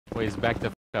Wait, he's back the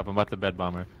f up. I'm about to bed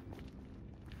bomber.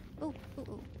 Ooh, ooh,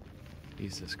 ooh.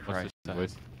 Jesus Christ.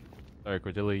 Voice. Sorry,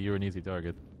 Cordelia, you're an easy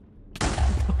target.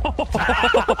 Oh my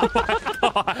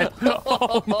god!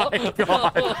 Oh my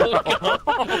god!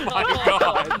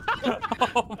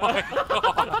 Oh my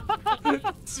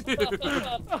god! Dude.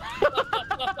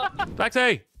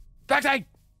 Spexy! Spexy!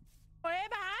 Hey,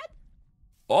 bud.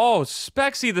 Oh,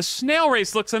 Spexy, the snail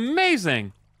race looks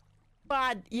amazing!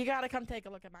 Bud, you gotta come take a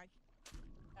look at my...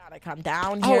 Gotta come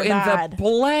down Oh, here, and bud. the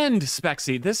blend,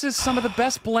 Spexy. This is some of the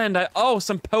best blend.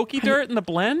 Some pokey dirt in the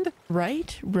blend?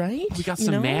 Right, right. We got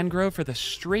some mangrove for the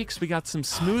streaks. We got some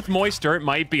smooth moist dirt.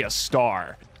 Might be a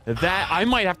star. That I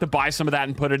might have to buy some of that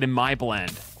and put it in my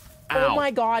blend. Ow. Oh my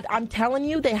god, I'm telling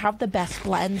you, they have the best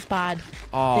blends, bud.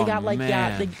 Oh, they got like,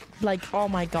 man. oh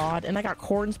my god. And I got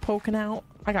corns poking out.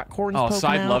 I got corns poking out. Oh,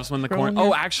 Side loves when the corn.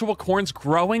 Oh, actual corn's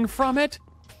growing from it?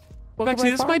 Spexy,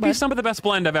 this might be some of the best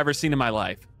blend I've ever seen in my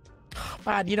life.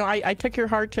 Bud, you know, I took your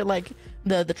heart to like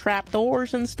the trap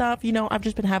doors and stuff. You know, I've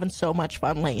just been having so much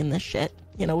fun laying this shit.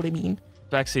 You know what I mean?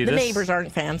 Spexy, the this neighbors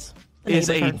aren't fans. Is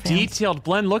a detailed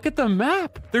blend. Look at the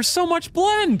map. There's so much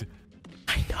blend.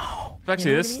 I know. Spexy,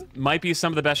 you know this might be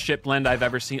some of the best shit blend I've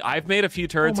ever seen. I've made a few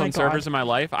turrets on servers in my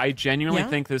life. I genuinely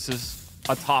think this is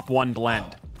a top 1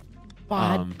 blend.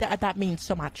 Bud, that means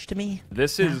so much to me.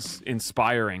 This is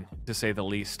inspiring, to say the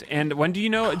least. And when do you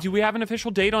know? Do we have an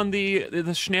official date on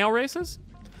the snail races?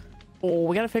 Oh,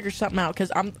 we gotta figure something out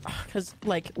because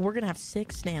like we're gonna have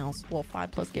 6 snails. Well,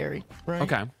 5 plus Gary, right?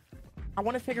 Okay. I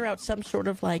want to figure out some sort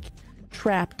of like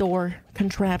trapdoor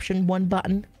contraption, 1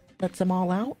 button lets them all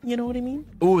out. You know what I mean?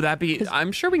 Ooh, that'd be.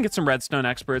 I'm sure we can get some redstone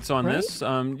experts on this.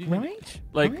 Right.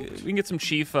 Like we can get some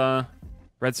chief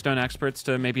redstone experts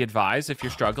to maybe advise if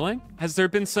you're struggling. Has there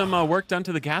been some work done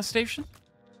to the gas station?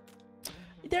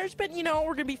 There's been, you know,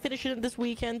 we're gonna be finishing it this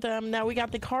weekend. Now we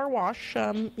got the car wash,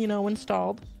 you know,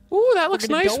 installed. Ooh, that looks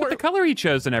nice with the color he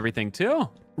chose and everything too.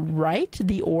 Right,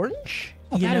 the orange.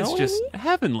 Oh, that is just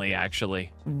heavenly,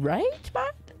 actually. Right,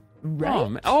 bud?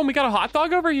 Right. Oh, and we got a hot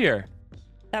dog over here.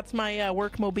 That's my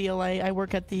work mobile. I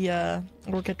work at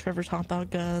Trevor's Hot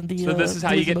Dog. So this is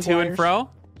how you get to and fro?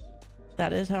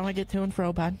 That is how I get to and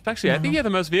fro, bud. Actually, I think you have the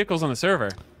most vehicles on the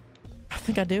server. I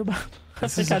think I do, bud. I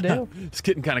think I do. It's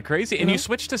getting kind of crazy. And you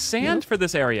switched to sand for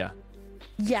this area.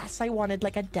 Yes, I wanted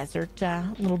like a desert,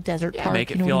 little desert park. Make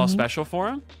it feel all special for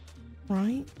him.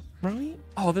 Right, right.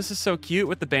 Oh, this is so cute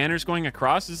with the banners going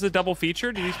across. Is this a double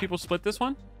feature? Do these people split this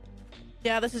one?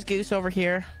 Yeah, this is Goose over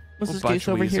here. This is Goose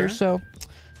over here. So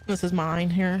this is mine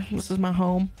here. This is my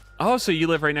home. Oh, so you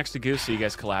live right next to Goose. So you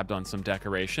guys collabed on some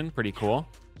decoration. Pretty cool.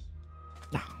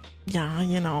 Yeah,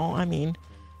 you know, I mean,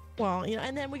 well, you know,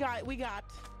 and then we got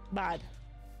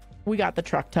the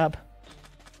truck tub.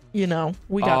 You know,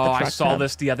 we got the truck tub. I saw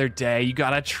this the other day. You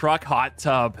got a truck hot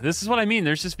tub. This is what I mean.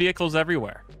 There's just vehicles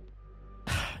everywhere.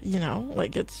 You know,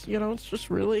 like it's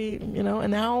just really, you know,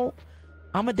 and now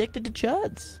I'm addicted to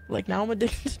chuds. Like now I'm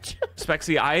addicted to chuds.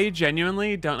 Spexy, I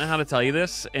genuinely don't know how to tell you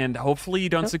this, and hopefully you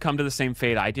don't succumb to the same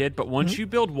fate I did, but once you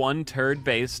build one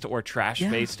turd-based or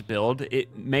trash-based build,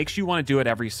 it makes you want to do it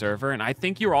every server, and I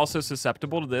think you're also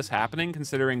susceptible to this happening,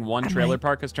 considering one trailer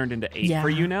park has turned into 8 for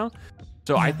you now.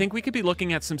 So I think we could be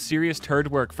looking at some serious turd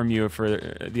work from you for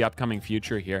the upcoming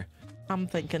future here. I'm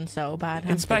thinking so, bud.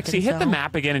 And Spexy, hit the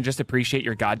map again and just appreciate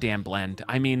your goddamn blend.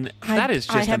 I mean, that is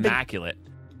just immaculate.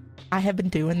 I have been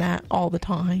doing that all the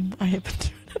time. I have been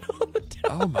doing it all the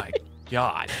time. Oh my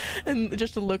god. And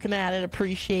just looking at it,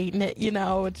 appreciating it, you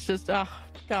know, it's just, oh,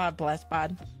 God bless,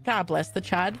 bud. God bless the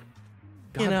chud.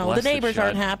 You know, the neighbors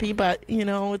aren't happy, but, you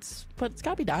know, it's got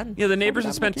to be done. Yeah, the neighbors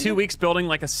have spent 2 weeks building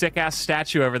like a sick-ass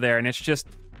statue over there, and it's just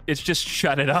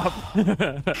shut it up.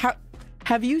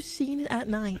 Have you seen it at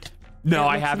night? No,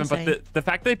 I haven't, but the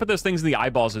fact they put those things in the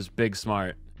eyeballs is big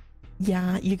smart.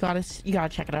 Yeah, you gotta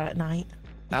check it out at night.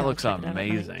 That looks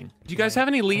amazing. Do you guys have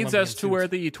any leads as to where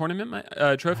the tournament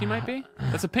trophy might be?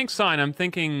 That's a pink sign. I'm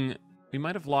thinking we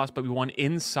might have lost, but we won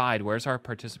inside. Where's our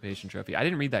participation trophy? I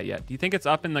didn't read that yet. Do you think it's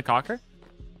up in the cocker?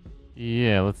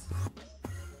 Yeah, let's...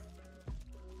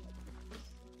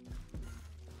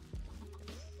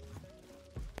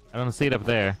 I don't see it up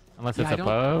there. Unless it's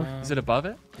above. Is it above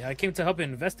it? Yeah, I came to help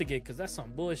investigate because that's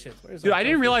some bullshit. Dude, I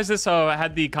didn't realize this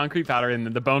had the concrete powder and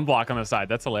the bone block on the side.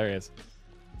 That's hilarious.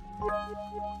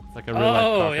 It's like a real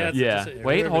life yeah.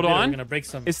 Wait, hold on. Gonna break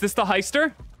some. Is this the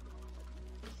heister?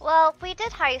 Well, we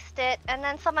did heist it, and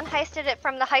then someone heisted it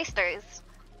from the heisters.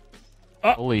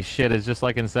 Holy shit, it's just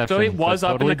like Inception. So it was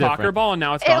up in the cocker ball and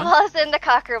now it's gone? It was in the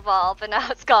cocker ball, but now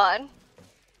it's gone.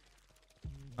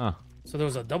 Huh. So there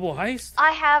was a double heist?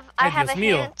 I have a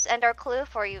hint and our clue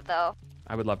for you, though.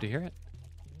 I would love to hear it.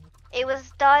 It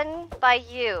was done by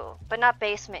you, but not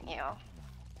basement you.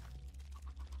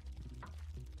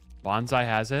 Bonsai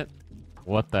has it.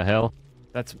 What the hell?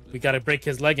 That's We gotta break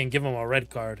his leg and give him a red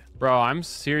card. bro. I'm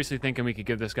seriously thinking we could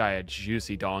give this guy a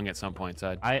juicy dong at some point.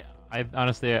 Said. I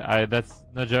honestly, that's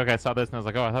no joke. I saw this and I was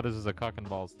like, oh, I thought this was a cock and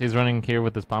balls. He's running here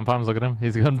with his pom poms. Look at him.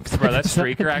 He's going. Bro, that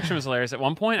streaker action was hilarious. At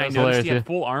one point, I That was noticed he had hilarious,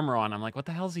 full armor on. I'm like, what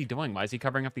the hell is he doing? Why is he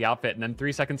covering up the outfit? And then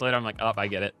 3 seconds later, I'm like, oh, I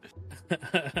get it.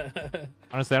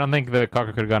 Honestly, I don't think the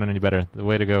cocker could have gotten any better. The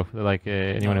way to go. Like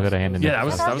anyone who had a hand in it. Yeah, that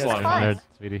was a lot of fun. Nerd,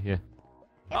 sweetie. Yeah.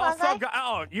 Hey, Oh,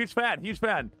 Bonsai. huge fan. Huge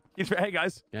fan. Hey,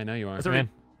 guys. Yeah, I know you are. Is there Man.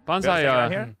 Bonsai,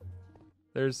 here?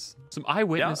 there's some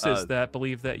eyewitnesses Yeah, that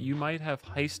believe that you might have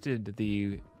heisted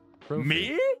the trophy.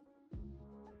 Me?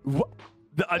 What?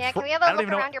 Yeah, can we have I a don't look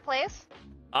even know. around your place?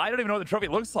 I don't even know what the trophy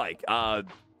looks like.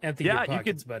 Empty Yeah, your you could-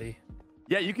 pockets, buddy.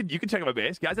 Yeah, you can check out my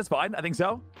base, guys. That's fine. I think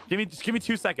so. Just give me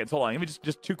 2 seconds. Hold on. Give me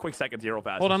just 2 quick seconds here, real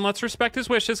fast. Hold on, let's respect his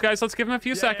wishes, guys. Let's give him a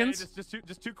few Yeah, seconds.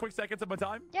 just 2 quick seconds of my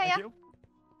time. Yeah, Thank yeah. you.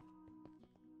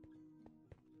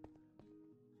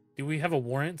 Do we have a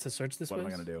warrant to search this What am I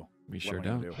place? gonna do? We What sure am I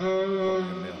gonna don't. do? What am I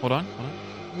gonna do? Hold on.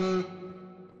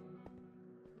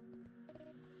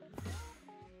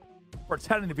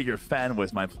 Pretending to be your fan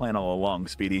was my plan all along,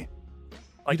 Speedy.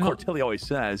 Like don't- Cortilli always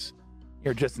says,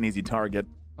 you're just an easy target.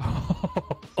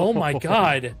 Oh my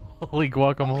god. Holy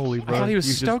guacamole, I bro. thought he was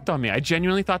You just- stoked on me. I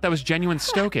genuinely thought that was genuine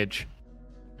stokage.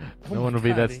 Oh No my one will be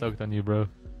God, that he- stoked on you, bro.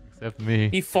 Except me.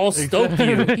 He false stoked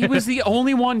you. He was the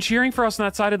only one cheering for us on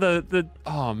that side of the.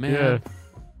 Oh man. Yeah.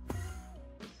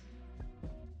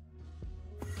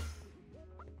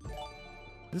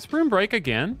 Did this room break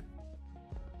again?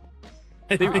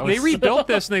 They was rebuilt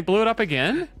this and they blew it up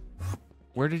again?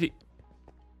 Where did he... Do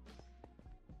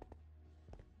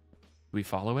we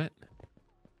follow it?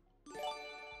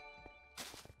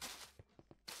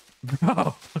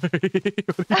 Bro, what are you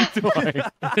doing?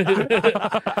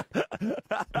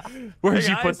 Where did Hey,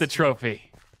 you put guys. the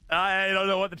trophy? I don't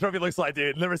know what the trophy looks like,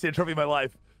 dude. Never seen a trophy in my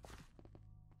life.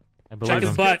 I Check believe his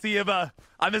him. butt.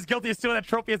 I'm as guilty of stealing that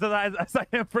trophy as I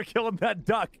am for killing that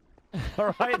duck.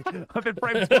 All right, I've been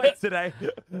framed twice today.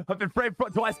 I've been framed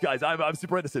twice, guys. I'm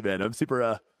super innocent, man. I'm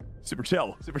super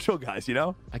chill, guys. You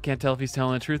know. I can't tell if he's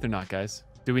telling the truth or not, guys.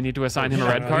 Do we need to assign him a I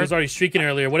red don't know, He was card? already streaking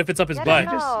earlier. What if it's up his I butt?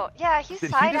 don't know. Yeah, he's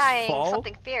Did he just side-eyeing fall?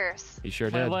 something fierce. He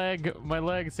sure My did.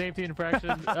 leg, safety infraction.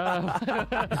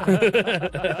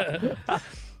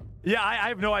 Yeah, I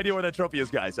have no idea where that trophy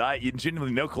is, guys. I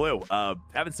genuinely no clue.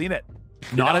 Haven't seen it.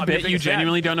 Not I'm a your bit. You biggest fan.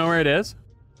 genuinely don't know where it is?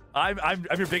 I'm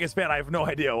your biggest fan. I have no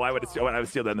idea why I would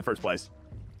steal that in the first place.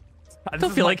 I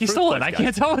don't feel like he stole it. I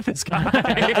can't tell with this guy.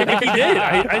 If he did,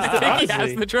 I think he has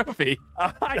honestly- the trophy.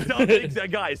 I don't think so,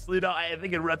 guys. You know, I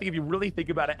think if you really think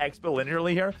about it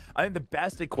exponentially here, I think the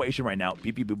best equation right now,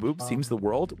 beep beep boop boop, seems the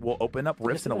world will open up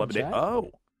rifts and it on eliminate. chat?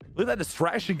 Oh, look at that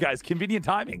distraction, guys. Convenient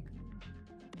timing.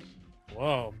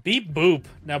 Whoa. Beep boop.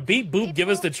 Now beep boop, Beep give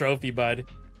us boop. the trophy, bud.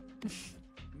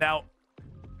 Now,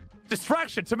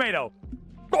 distraction, tomato.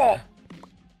 Oh,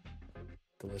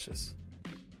 Delicious.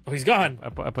 Oh, he's gone. I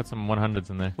put some 100s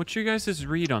in there. What's your guys'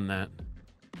 read on that?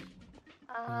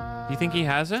 Do you think he Uh,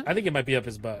 has it? I think it might be up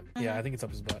his butt. Yeah, I think it's up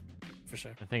his butt. For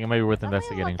sure. I think it might be worth let me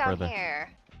investigating look down further. Here.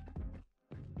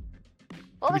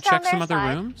 What Can we was down check some their other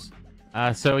side? rooms?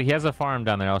 So he has a farm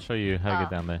down there. I'll show you how to Oh.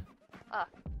 get down there. Oh.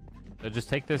 So just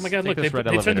take this. Oh my god, take look, this they red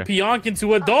turned elevator. the Pionk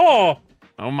into a doll.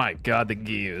 Oh my god, the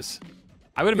geese.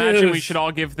 I would imagine we Goose. should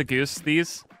all give the goose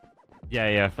these.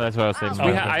 Yeah, that's what I was saying. Oh.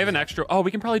 I have an extra. Oh,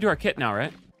 we can probably do our kit now,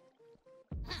 right?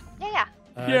 Yeah.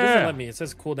 It Yeah. doesn't let me. It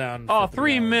says cooldown. Oh, for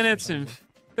 3 hours or minutes and something.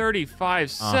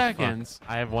 35 Oh, fuck. seconds.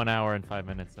 I have 1 hour and 5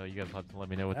 minutes, so you guys have to let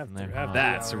me know what's in there. Have Oh.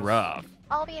 that. That's 3 hours. rough.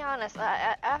 I'll be honest.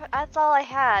 That's all I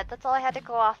had. That's all I had to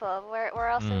go off of. Where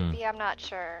else it Hmm. would be, I'm not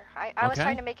sure. I was Okay.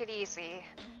 trying to make it easy.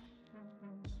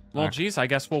 Well, Alright. geez, I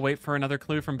guess we'll wait for another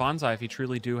clue from Bonsai if you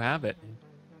truly do have it.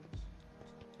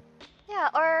 Yeah.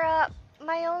 Or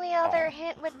my only other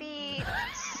hint would be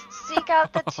seek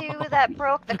out the two that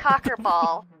broke the cocker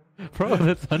ball. Bro,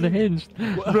 that's unhinged.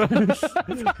 Who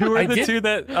were I the did- two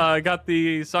that got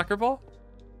the soccer ball?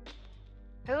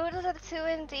 Who are the two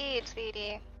indeed,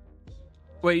 sweetie?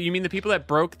 Wait, you mean the people that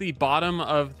broke the bottom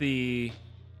of the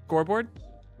scoreboard?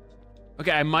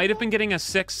 Okay, I might have been getting a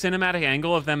sick cinematic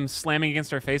angle of them slamming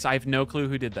against our face. I have no clue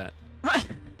who did that.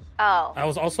 Oh. I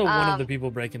was also one of the Um,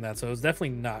 people breaking that, so it was definitely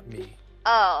not me.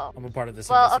 Oh. I'm a part of this.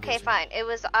 Well, okay, investigation. fine. It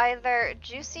was either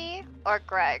Juicy or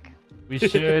Greg. We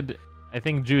should. I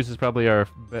think Juice is probably our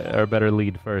better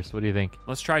lead first. What do you think?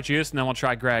 Let's try Juice, and then we'll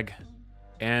try Greg.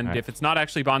 And Alright. if it's not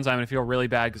actually Bonsai, I'm going to feel really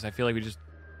bad because I feel like we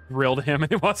grilled him,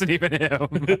 and it wasn't even him.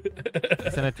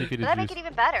 Send a TP to That'd make Juice. it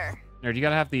even better. Nerd, you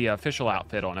gotta have the official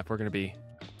outfit on if we're gonna be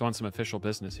doing some official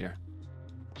business here.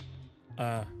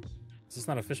 Is this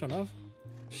not official enough?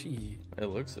 She. It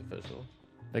looks official.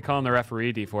 They call him the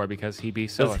referee D4 because he be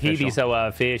so official. He be so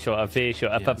official. So,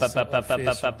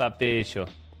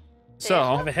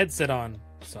 I have a headset on,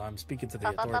 so I'm speaking to the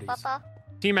authorities.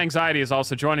 Team Anxiety is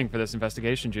also joining for this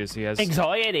investigation, Juicy, as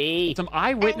Anxiety. some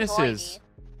eyewitnesses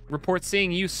report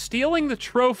seeing you stealing the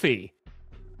trophy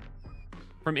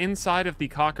from inside of the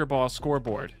Cockerball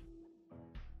scoreboard.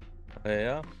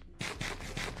 Yeah.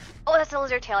 Oh, that's a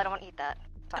lizard tail. I don't want to eat that.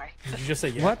 Sorry. Did you just say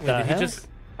yeah? What Wait, the did hell? he just?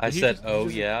 I said, oh,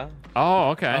 yeah. Oh,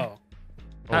 okay. Oh.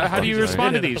 How do you sorry.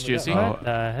 respond to these, Juicy? Oh. What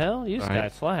the hell? You just Alright.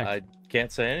 got flagged. I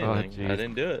can't say Oh, anything. I jeez.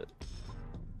 didn't do it.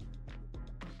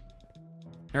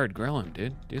 Nerd, grill him,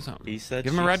 dude. Do something. He said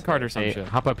Give him a she red said. card or some Hey, shit.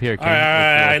 hop up here, All King. right,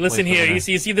 Let's, all right. Listen place here.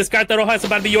 on You see this card that'll have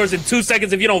about to be yours in 2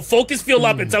 seconds if you don't focus, fuel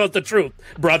up, and tell us the truth,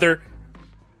 brother.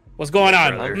 What's going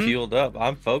on? I'm fueled up.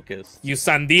 I'm focused. You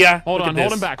sandia. Hold Look on, at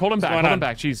hold this. him back, hold him What's back, going hold him on?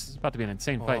 back. Jeez, it's about to be an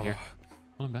insane fight here.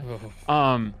 Hold him back.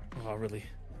 Oh, really?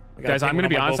 I gotta Guys, take I'm one gonna on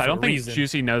be my honest. boat I for don't a think reason.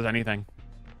 Juicy knows anything.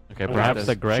 Okay, What perhaps is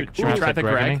the this? Greg. Should we perhaps try the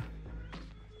Greg? Gregony?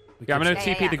 Yeah, I'm gonna Yeah,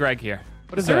 TP yeah. the Greg here.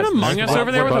 What is Is there an that? Among Us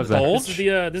over there with a What boat is This is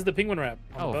bulge? this is the penguin wrap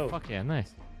on the Oh, boat. fuck yeah,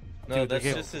 nice. No, Dude, that's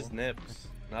they just his nips,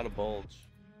 not a bulge.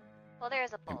 Well, there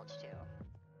is a bulge too.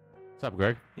 What's up,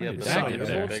 Greg? Yeah, What but is the that nips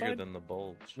there? are bigger than the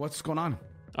bulge. What's going on?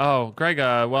 Oh, Greg,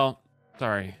 well,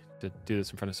 sorry to do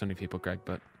this in front of so many people, Greg,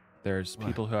 but there's What?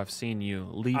 people who have seen you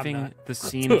leaving not. the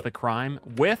scene of the crime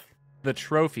with the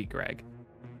trophy, Greg.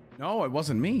 No, it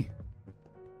wasn't me.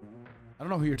 I don't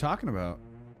know who you're talking about.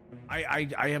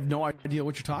 I have no idea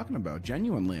what you're talking about.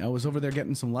 Genuinely, I was over there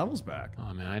getting some levels back.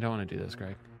 Oh, man, I don't want to do this,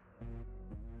 Greg.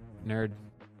 Nerd.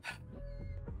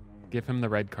 Give him the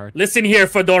red card. Listen here,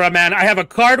 Fedora man. I have a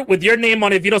card with your name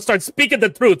on it. If you don't start speaking the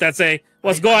truth, that's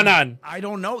what's going on. I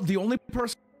don't know. The only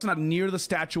person not near the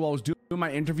statue while I was doing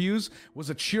my interviews was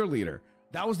a cheerleader.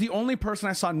 That was the only person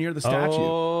I saw near the statue.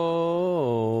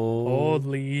 Oh.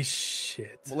 Holy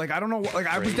shit. Like I don't know. Like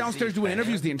I was Crazy downstairs doing fan.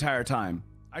 interviews the entire time.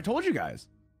 I told you guys.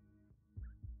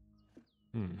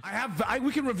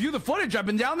 We can review the footage. I've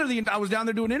been down there. I was down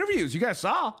there doing interviews. You guys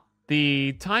saw.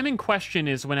 The time in question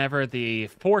is whenever the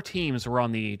 4 teams were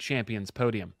on the champions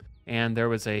podium, and there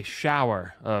was a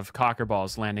shower of cocker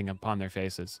balls landing upon their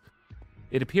faces.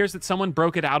 It appears that someone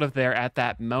broke it out of there at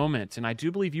that moment, and I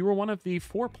do believe you were one of the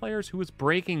 4 players who was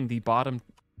breaking the bottom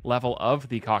level of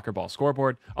the cocker ball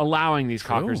scoreboard, allowing these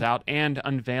cockers out and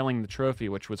unveiling the trophy,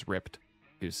 which was ripped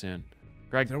too soon.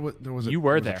 Greg, There was you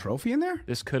were there was there. a trophy in there.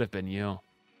 This could have been you.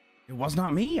 It was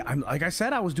not me. I'm like I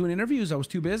said. I was doing interviews. I was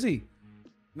too busy.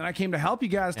 And then I came to help you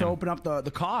guys to open up the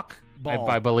cock ball.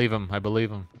 I believe him. I believe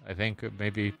him. I think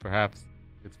maybe, perhaps,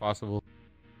 it's possible.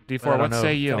 I D4, don't what know.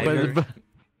 say you? Maybe,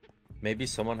 maybe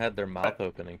someone had their mouth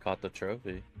open and caught the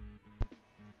trophy.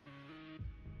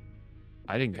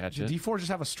 I didn't catch Did it. D4 just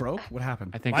have a stroke? What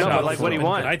happened? I think My No, so. mouth but like, was what do you open,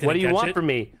 want? but I didn't What do you catch want it. from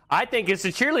me? I think it's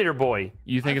the cheerleader boy.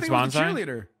 You think I it's it was the Bonsai?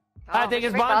 cheerleader. I think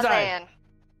it's Big Bonsai.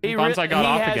 Bonsai got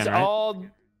off has again, right? all.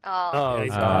 Oh.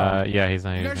 Yeah, he's yeah, he's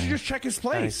not. You He's guys should not. just check his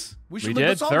place. We should did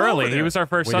let's all go thoroughly. over He there. was our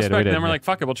first We did, suspect, we and then we're did. like,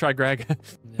 fuck it, we'll try Greg.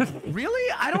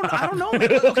 Really? I don't know.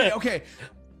 Okay.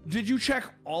 Did you check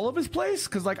all of his place?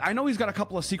 Because like I know he's got a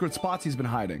couple of secret spots he's been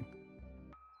hiding.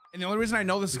 And the only reason I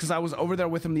know this is because I was over there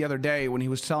with him the other day when he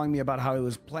was telling me about how he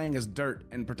was playing as dirt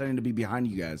and pretending to be behind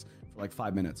you guys for like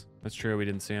 5 minutes. That's true. We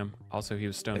didn't see him. Also, he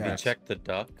was stone Yeah. You vexed. checked the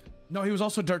duck. No, he was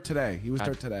also dirt today. He was God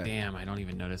dirt today. Damn, I don't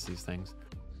even notice these things.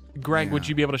 Greg, would Yeah.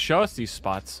 you be able to show us these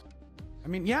spots? I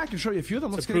mean, yeah, I can show you a few of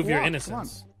them. Let's To get a prove your walk.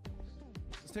 innocence. Come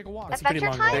on. Let's take a walk. That's a pretty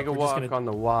Adventure long time? Take a walk. We're just walk gonna- on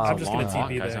the wild. I'm just gonna Long walk,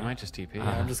 TP guys. there. I might just TP.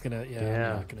 I'm just gonna. Yeah. Yeah,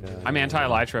 I'm not gonna do yeah. that. I'm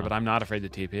anti-Elytra, but I'm not afraid to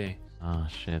TP. Oh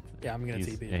shit. Yeah, I'm gonna He's,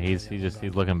 TP. yeah,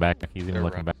 he's looking back. He's even They're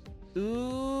looking back.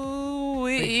 Ooh,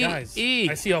 Hey, guys,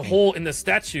 I see a hole in the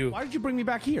statue. Why did you bring me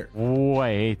back here?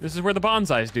 Wait. This is where the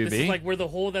bonsais do This be. is like where the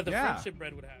hole that the Yeah. friendship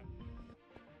bread would have.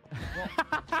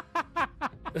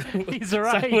 He's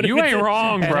right. what if You it's ain't in-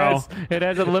 wrong, bro. It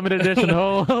has a limited edition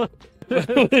hole.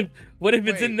 What if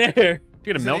it's in there?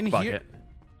 Get a Is it milk in bucket. here?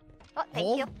 Oh, thank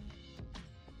Hole? you.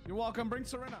 You're welcome. Bring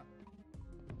Serena.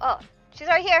 Oh, she's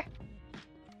right here.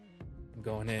 I'm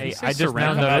going in. Hey, say I just now Serena?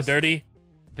 Come out noticed. dirty.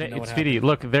 You know It's what Speedy. happened.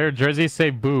 Look, their jerseys say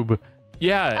boob.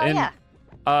 Yeah, Oh, and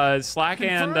yeah. Slack and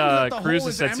Confirmed that the Cruz hole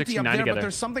is is at empty up 69 there, But together.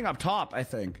 there's something up top, I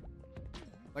think.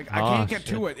 Like I Oh, can't get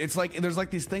shit. to it. It's like there's like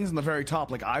these things in the very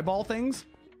top, like eyeball things,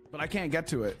 but I can't get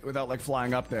to it without like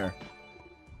flying up there.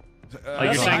 Like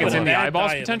you're so saying I it's in will- the Bad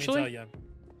eyeballs, diet, let me potentially? tell ya.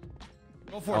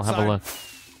 Go for I'll it, have a Simon. look.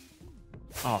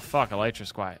 Oh, fuck,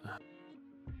 Elytra's quiet.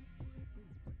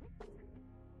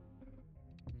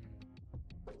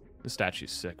 The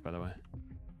statue's sick, by the way.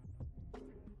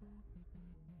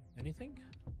 Anything?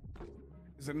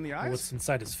 Is it in the eyes? What's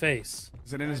inside his face?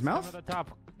 Is it in his mouth? Come to the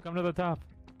top. Come to the top.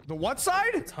 The what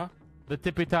side? Huh? The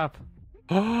tippy top.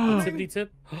 Tippity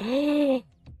tip.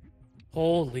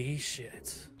 Holy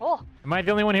shit. Oh, Am I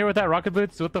the only one here with that rocket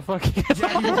boots? What the fuck?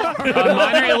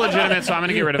 Mine are illegitimate, so I'm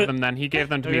gonna get rid of them then. He gave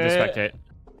them to me to spectate.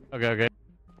 Okay, okay.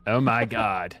 Oh my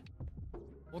god.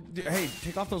 Well, hey,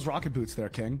 take off those rocket boots there,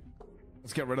 King.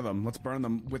 Let's get rid of them. Let's burn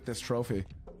them with this trophy.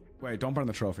 Wait, don't burn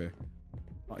the trophy.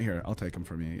 Oh, here, I'll take them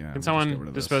for me. Yeah. Can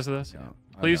someone dispose of this? Yeah,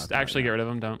 Please actually get rid of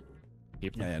them. Don't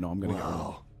keep them. Yeah, no, I'm gonna get rid of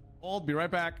them. Hold, be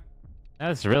right back.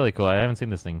 That's really cool. I haven't seen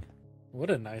this thing. What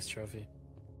a nice trophy.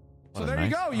 So there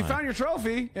you go. You found your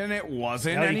trophy, and it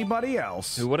wasn't anybody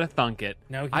else. Who would have thunk it?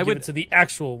 Now we can give it to the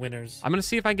actual winners. I'm gonna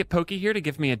see if I can get Pokey here to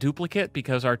give me a duplicate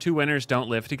because our 2 winners don't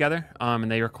live together.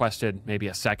 And they requested maybe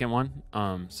a second one.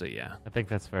 So yeah. I think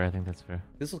that's fair. I think that's fair.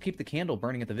 This will keep the candle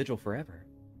burning at the vigil forever.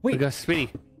 Wait, go,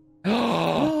 Speedy.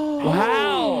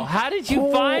 Wow! How did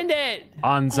you find it?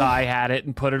 Anzai had it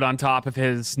and put it on top of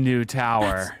his new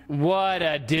tower. What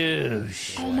a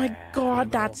douche! Oh my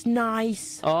god, that's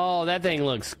nice. Oh, that thing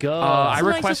looks good. I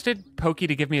requested Pokey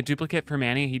to give me a duplicate for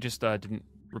Manny. He just didn't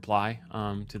reply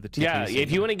to the TTs. Yeah,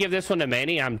 if you want to give this one to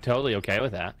Manny, I'm totally okay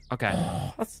with that. Okay.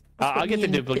 That's I'll get the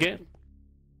duplicate.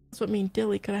 That's what me and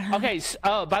Dilly could have had. Okay.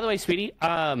 Oh, by the way, Speedy,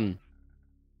 are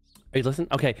you listening?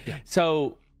 Okay. Yeah.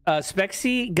 So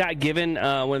Spexy got given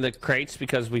one of the crates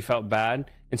because we felt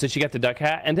bad, and so she got the duck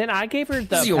hat, and then I gave her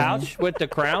the pouch with the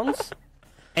crowns,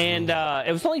 and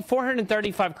it was only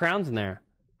 435 crowns in there.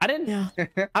 I didn't.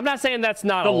 Yeah. I'm not saying that's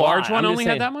not the a large lot. one only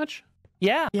had that much.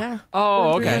 Yeah.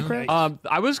 Oh, okay.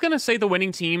 I was gonna say the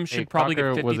winning team should probably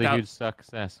get 50,000. Was a huge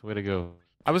success. Way to go.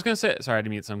 I was gonna say, sorry, I had to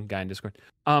mute some guy in Discord.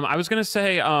 I was gonna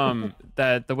say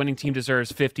that the winning team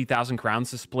deserves 50,000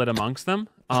 crowns to split amongst them.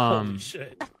 Holy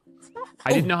shit.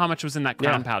 I didn't know how much was in that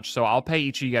crown pouch, so I'll pay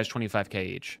each of you guys 25k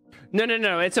each.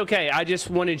 No, it's okay. I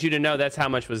just wanted you to know that's how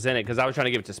much was in it because I was trying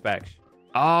to give it to Specs.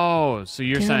 Oh, so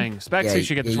you're saying Spexy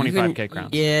should get the 25k crowns?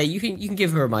 Yeah, you can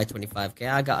give her my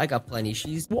 25k. I got plenty.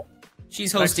 She's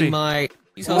hosting my.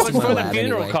 She's hosting my for the lab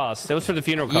funeral anyway. costs. It was for the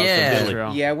funeral costs.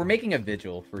 Yeah, we're making a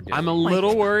vigil for dinner. I'm a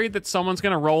little worried that someone's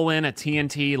gonna roll in a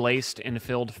TNT laced and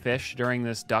filled fish during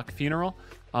this duck funeral,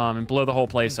 and blow the whole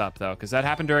place up though, because that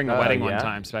happened during the wedding one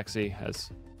time. Spexy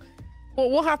has. Well,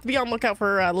 we'll have to be on lookout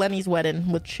for Lenny's wedding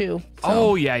with Chew. So.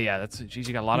 Oh yeah. That's geez,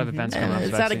 you got a lot of events coming up.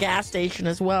 It's at a gas station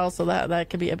as well, so that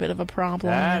could be a bit of a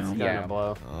problem. That's gonna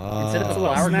blow. Instead of a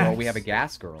flower girl, we have a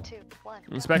gas girl. 2, 1.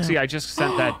 Spexy, I just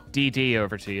sent that DD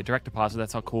over to you. Direct deposit.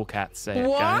 That's how cool cats say it,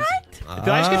 What? guys. Did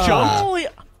I just get jumped? Holy,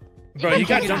 Bro, you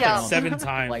got jumped like jump. 7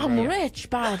 times. I'm rich,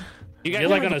 bud. You're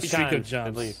like on a streak of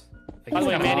jumps. By the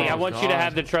way, Manny, I want you to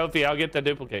have the trophy. I'll get the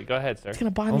duplicate. Go ahead, sir. It's gonna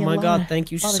buy Oh me my a lot god, of-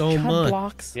 thank you lot of so chud much.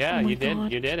 blocks. Yeah, Oh my you did.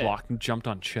 God. You did it. Blocked and jumped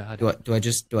on Chud. Do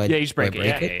I Yeah, you just break it.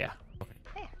 break Yeah.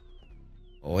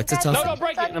 Oh, it's a Guys, toughie. No, don't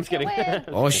break it. I'm just kidding.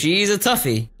 Oh, she's a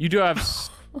toughie. You do have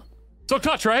so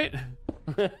touch, right?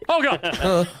 Oh god.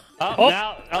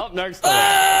 Now, Nerds.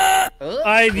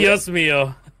 Ay, Dios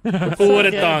mío. Who would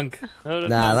have thunk?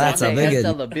 Nah, that's a Esta big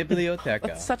la biblioteca.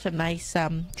 That's such a nice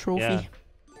trophy. Yeah.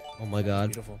 Oh my god.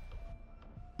 Beautiful.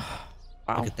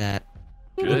 Look at that.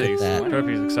 Jeez, that.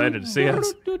 Trophy's excited to see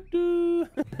us.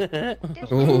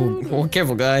 Ooh,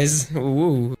 careful, guys.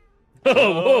 Ooh.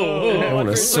 Oh, I want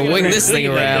to swing this thing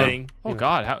around. Oh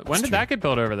god, when did that get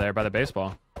built over there by the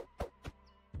baseball?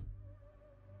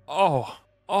 Oh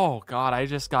god, I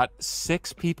just got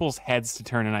 6 people's heads to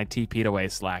turn and I TP'd away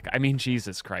Slack. I mean,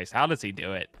 Jesus Christ, how does he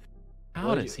do it?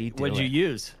 How does he do it? What'd you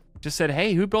use? Just said,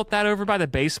 hey, who built that over by the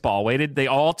baseball? Waited, they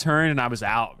all turned and I was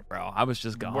out, bro. I was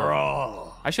just gone.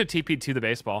 Bro. I should have TP'd to the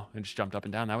baseball and just jumped up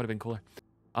and down. That would have been cooler.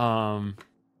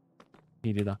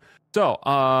 He did though. So,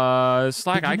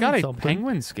 Slack, I got a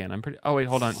penguin skin. I'm pretty. Oh wait,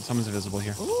 hold on. Someone's invisible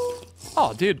here.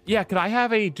 Oh, dude. Yeah, could I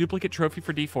have a duplicate trophy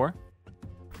for D4?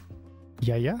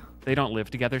 Yeah. They don't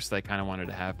live together, so they kind of wanted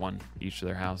to have one each of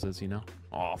their houses, you know?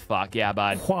 Oh, fuck. Yeah,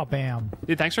 bud. Bam.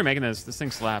 Dude, thanks for making this. This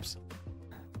thing slaps.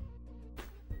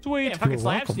 Sweet. Yeah, fucking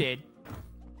slaps did.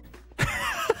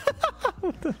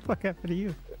 What the fuck happened to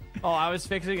you? Oh, I was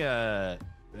fixing a...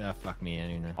 fuck me. I don't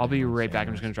even know. I'll be right back.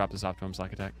 I'm just going to drop this off to him,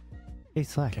 Slack Attack. Hey,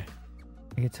 Slack.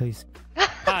 I can tell you...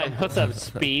 Hi, what's up,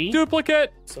 Speedy?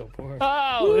 Duplicate! So poor.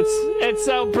 Oh, it's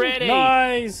so pretty.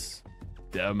 Nice.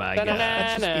 Oh my god.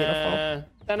 That's just beautiful.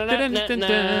 You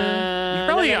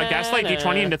probably gaslight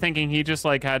D20 into thinking he just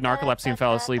like had narcolepsy and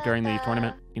fell asleep during the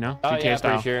tournament, you know? Oh GTA yeah,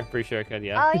 style. pretty sure I could,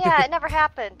 yeah. Oh yeah, it never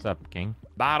happened. What's up, King?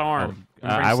 Bad arm.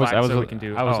 I was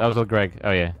with Greg.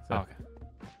 Oh yeah. Okay.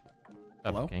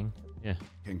 What's up, King? Yeah.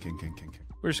 King.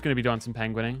 We're just gonna be doing some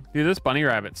penguining. Dude, this bunny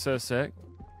rabbit's so sick.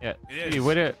 Yeah.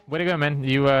 Way to go, man.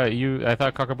 I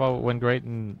thought Cockerball went great,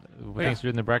 and thanks for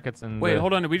doing the brackets. And wait,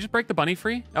 hold on. Did we just break the bunny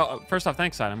free? Oh, first off,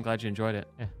 thanks, Side. I'm glad you enjoyed it.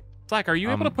 Yeah. Slack, are you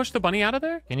able to push the bunny out of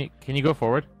there? Can you go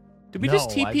forward? Did we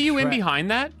just TP you in behind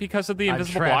that because of the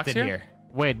invisible blocks here?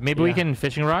 Wait, maybe we can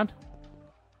fishing rod.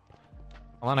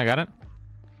 Hold on, I got it.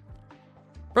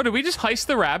 Bro, did we just heist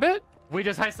the rabbit? We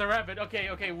just heist the rabbit.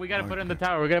 Okay, we gotta put it in the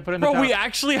tower. We gotta put it in the tower. Bro, we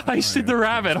actually heisted the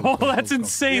rabbit. Oh, that's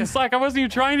insane, Slack. I wasn't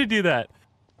even trying to do that.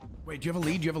 Wait, do you have a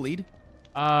lead? Do you have a lead?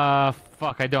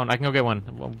 Fuck, I don't. I can go get one.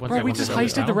 Bro, we just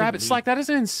heisted the rabbit. Slack, that is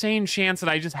an insane chance that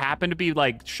I just happened to be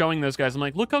like showing those guys. I'm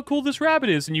like, look how cool this rabbit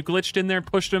is, and you glitched in there and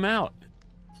pushed him out.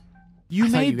 You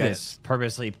made this.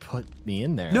 Purposely put me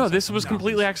in there. No, this was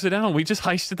completely accidental. We just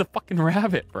heisted the fucking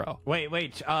rabbit, bro. Wait.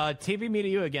 TP me to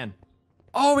you again.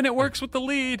 Oh, and it works with the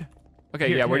lead. Okay,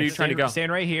 here, where are you trying to go?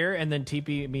 Stand right here and then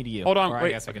TP me to you. Hold on, or wait. I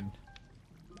guess I can.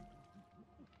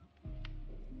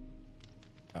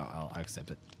 Oh, I'll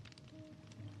accept it.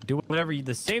 Do whatever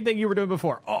the same thing you were doing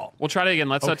before. Oh, we'll try it again.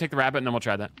 Let's take the rabbit and then we'll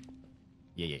try that.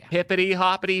 Yeah. Hippity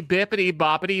hoppity bippity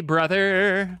boppity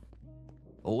brother.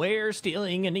 We're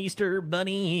stealing an Easter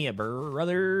bunny,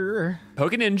 brother.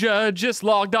 Poke Ninja just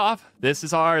logged off. This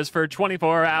is ours for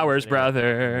 24 hours,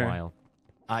 brother. Wild.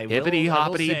 Hippity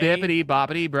hoppity bippity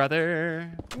boppity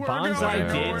brother.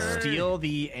 Bonsai did steal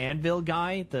the anvil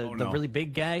guy, the really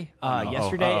big guy,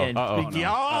 yesterday. And oh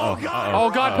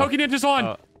god, Poke Ninja's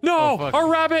on. No, our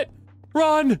rabbit.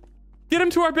 Run. Get him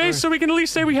to our base so we can at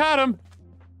least say we had him.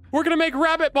 We're gonna make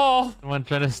rabbit ball. Someone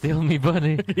trying to steal me,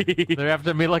 bunny. They're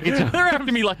after me, Lucky Charms. They're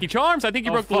after me, Lucky Charms. I think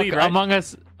you broke the lead, right? Among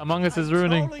Us is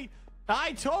ruining.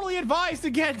 I totally advised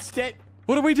against it.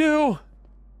 What do we do?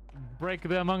 Break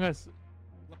the Among Us.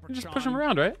 You just push him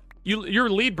around, right? Your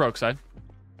lead broke, Side.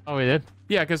 Oh, we did?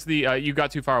 Yeah, because you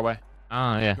got too far away.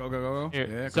 Oh, yeah. Go. Here,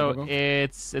 Yeah, so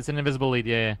it's an invisible lead,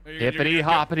 yeah. Hippity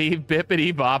hoppity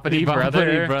bippity boppity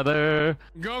brother.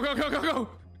 Go.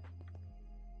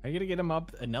 I gotta get him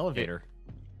up an elevator.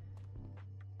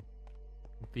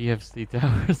 BFC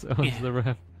Towers owns the ref.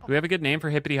 Do we have a good name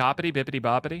for hippity hoppity bippity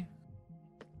boppity?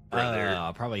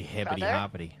 Probably hippity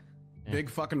hoppity. Yeah. Big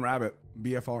fucking rabbit.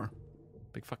 BFR.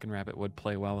 Big fucking rabbit would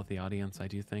play well with the audience. I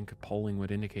do think polling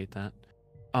would indicate that.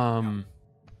 I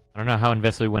don't know how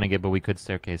invested we want to get, but we could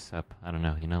staircase up. I don't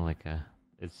know. You know, like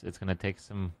it's gonna take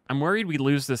some. I'm worried we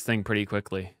lose this thing pretty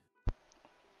quickly.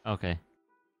 Okay.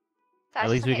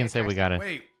 At least we can say we got it.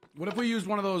 Wait, what if we used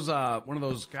one of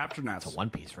those capture nets? It's a One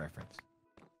Piece reference.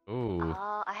 Ooh.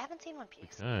 I haven't seen One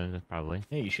Piece. Probably.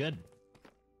 Yeah, you should.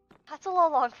 That's a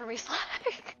little long for me,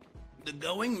 Slack. The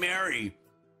Going Merry.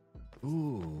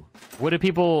 Ooh. What do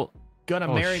people? Gonna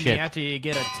marry me after you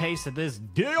get a taste of this.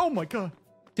 Oh my god.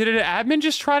 Did an admin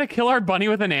just try to kill our bunny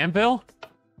with an anvil?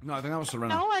 No, I think that was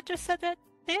Serena. No, I just said that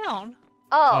down.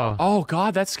 Oh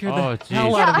god, that scared the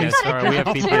hell out of me. Sorry, we have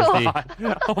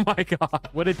PTSD. Oh my god.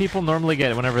 What did people normally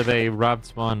get whenever they robbed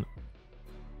spawn?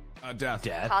 Death.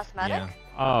 Cosmetic? Yeah.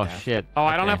 Oh shit. Oh,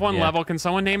 I don't have one level. Can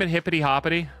someone name it hippity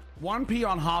hoppity? 1P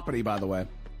on hoppity, by the way.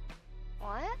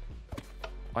 What?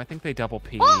 Oh, I think they double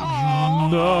P.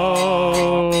 No.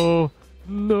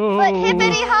 But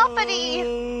hippity hoppity.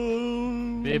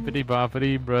 Bippity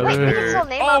boppity, Wait, brother.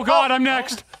 Oh god, I'm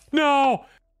next. No.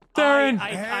 Darren,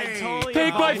 I totally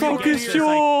take my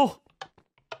FocusFuel.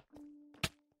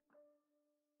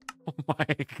 Oh my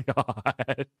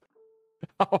god.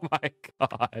 Oh my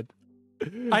god.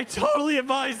 I totally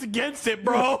advised against it,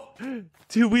 bro.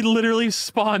 Dude, we literally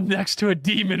spawned next to a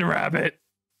demon rabbit.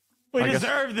 We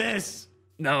deserve this.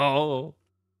 No.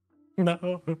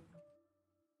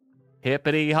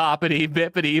 Hippity hoppity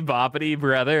bippity boppity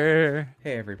brother.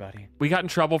 Hey everybody. We got in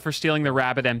trouble for stealing the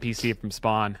rabbit NPC from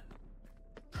spawn.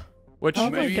 Which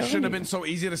maybe he shouldn't have been so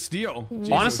easy to steal.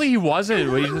 Honestly, he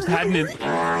wasn't. We just hadn't.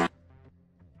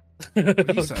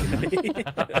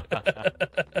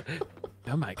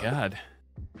 Oh my god.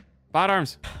 Bot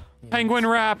arms. Penguin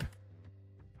rap.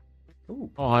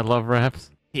 Oh, I love raps.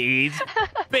 He's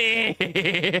big.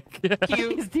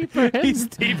 He's deeper in. He's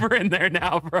deeper in there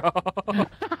now, bro.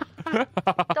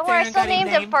 Don't worry, I still named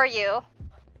him for you.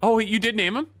 Oh, you did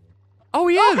name him? Oh,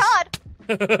 he is. Oh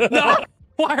god. No.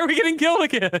 Why are we getting killed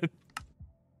again?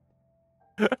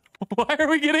 Why are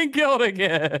we getting killed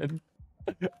again?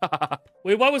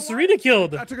 Wait, why was Serena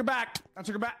killed? I took it back.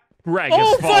 Greg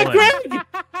Oh, is falling. fuck, Greg!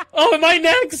 Oh, am I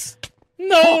next?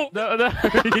 No! No.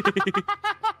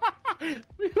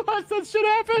 What? That shit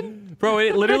happened? Bro,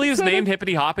 it literally is named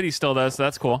Hippity Hoppity still though, so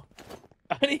that's cool.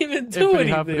 I didn't even do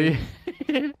anything.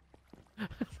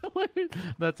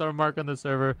 That's our mark on the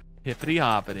server. Hippity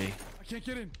Hoppity. I can't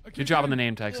get in. Good job on the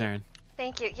name tags, Aaron.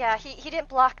 Thank you. Yeah, he didn't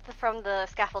block from the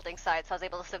scaffolding side, so I was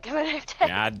able to still give him a tag.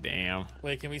 God damn.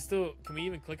 Wait, can we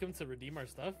even click him to redeem our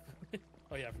stuff?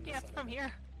 Oh yeah, from this side. from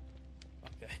here.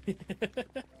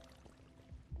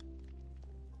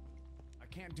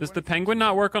 Okay. Does the penguin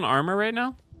not work on armor right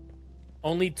now?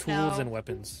 Only tools and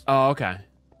weapons. Oh, okay.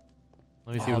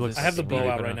 Let me see what looks. I have the bow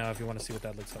out right now if you want to see what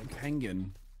that looks like.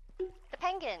 Penguin. The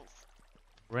penguins.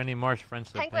 Randy Marsh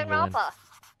French the Penguin pangolin. Rampa.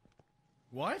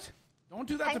 What? Don't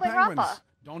do that Penguin to penguins. Rampa.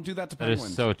 Don't do that to That penguins.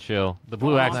 is so chill. The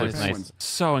blue axe looks nice. penguins.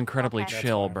 So incredibly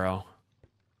chill, bro.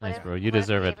 Nice, bro. You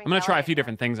deserve it. I'm gonna try a few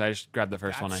different things. I just grabbed the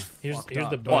first one. Here's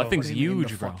the bow. Oh, that thing's Put him in the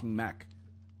huge, bro. fucking mech.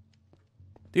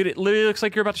 Dude, it literally looks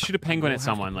like you're about to shoot a penguin at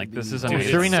someone. Like, this is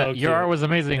amazing. Serena, so your cute. art was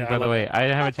amazing, Yeah, by I the love way. it. I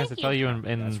didn't have a chance to thank tell you you.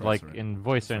 in That's right, like that's right. in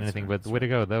voice or That's anything, right, but way to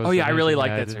go. That was. Oh, yeah, I really amazing.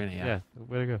 like that, did- Serena, yeah. Yeah,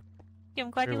 way to go. Yeah, I'm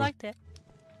glad you Sure. liked it.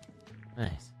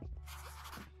 Nice.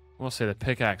 We'll say the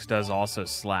pickaxe does also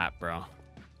slap, bro.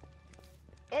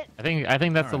 I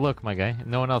think that's the look, my guy.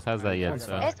 No one else has that yet.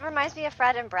 So. It reminds me of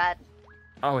Fred and Brad.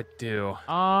 Oh, it do.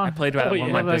 I I played with one of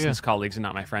my yeah. business colleagues and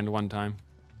not my friend one time.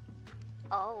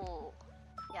 Oh,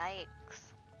 yikes.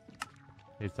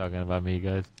 He's talking about me,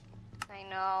 guys. I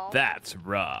know. That's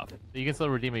rough. You can still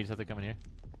redeem it. You just have to come in here.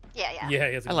 Yeah, yeah. Yeah,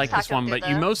 he has a I like Talk this him one, through but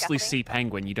you the mostly scaffolding. see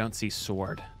penguin. You don't see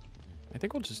sword. I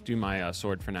think we'll just do my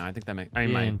sword for now. I think that makes. I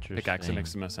mean, my pickaxe. That Interesting.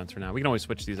 makes the most sense for now. We can always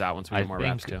switch these out once we I get more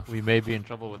reps think too. we may be in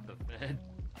trouble with the Fed.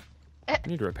 I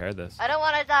need to repair this. I don't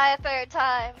want to die a third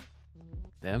time.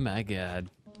 Oh my god.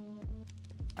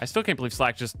 I still can't believe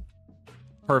Slack just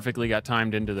perfectly got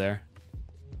timed into there.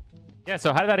 Yeah.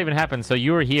 So how did that even happen? So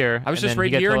you were here. I was and just then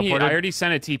right he here, got and I teleported? already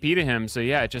sent a TP to him. So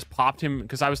yeah, it just popped him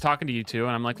because I was talking to you two,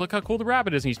 and I'm like, look how cool the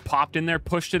rabbit is. And he's popped in there,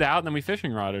 pushed it out, and then we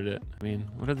fishing rodded it. I mean,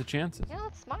 what are the chances? Yeah,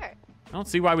 that's smart. I don't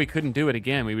see why we couldn't do it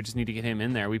again. We would just need to get him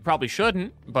in there. We probably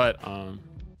shouldn't, but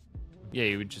yeah,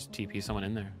 you would just TP someone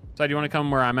in there. So do you want to come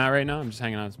where I'm at right now? I'm just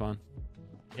hanging out at spawn.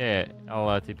 Yeah, I'll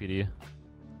TP to you.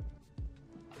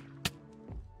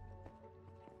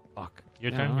 Fuck.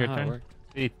 Your Yeah, I turn. don't Your know how it turn. worked.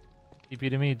 Hey, TP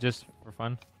to me just for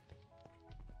fun.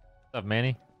 What's up,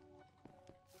 Manny?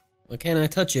 Well, can I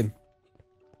touch him?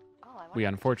 We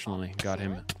unfortunately got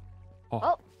him.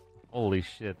 Oh. Holy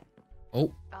shit.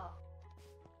 Oh.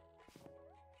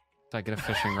 So I get a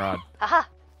fishing rod. Haha.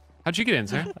 How'd you get in,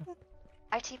 sir?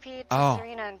 I TP'd to Oh.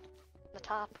 Serena on the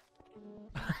top.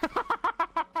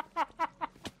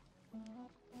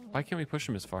 Why can't we push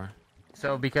him as far?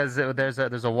 So because there's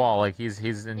a wall, like he's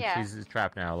Yeah. he's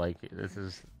trapped now. Like this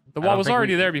is. The I wall don't was think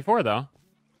already we- there before, though.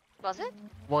 Was it?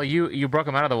 Well, you broke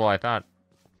him out of the wall. I thought.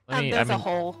 I There's a mean,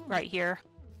 hole right here.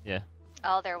 yeah.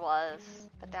 Oh, there was.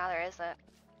 But now there isn't.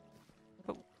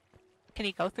 Can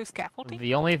you go through scaffolding?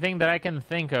 The only thing that I can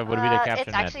think of would be the capture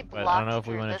it's actually net, but I don't know if blocked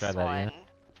we through want to try this that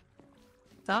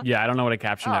yet. one. Yeah, I don't know what a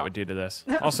caption net would do to this.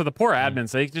 Also, the poor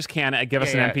admins, they just can't give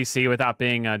us Yeah, an yeah. NPC without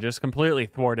being just completely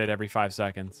thwarted every 5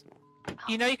 seconds.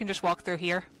 You know you can just walk through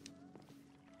here.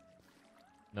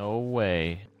 No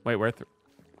way. Wait, where? Oh,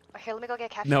 here, let me go get a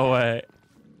capture. No way.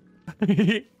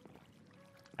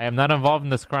 I am not involved in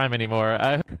this crime anymore.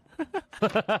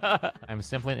 I'm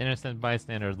simply an innocent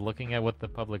bystander looking at what the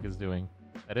public is doing.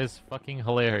 That is fucking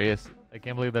hilarious. I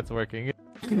can't believe that's working.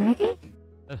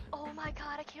 Oh my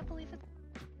god, I can't believe it.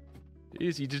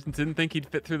 Jeez, you just didn't think he'd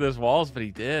fit through those walls, but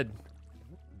he did.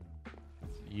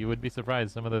 You would be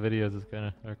surprised. Some of the videos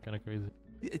are kind of crazy.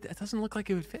 It doesn't look like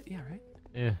it would fit. Yeah, right?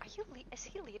 Yeah. Is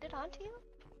he leaded onto you?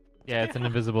 Yeah, it's an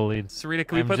invisible lead. Sarita,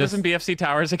 can we I'm put just- this in BFC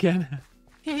Towers again?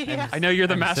 Yeah. I know you're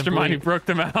the I'm mastermind who simply broke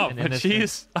them out, an but innocent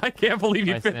jeez, I can't believe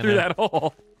you fit through bystander. that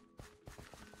hole.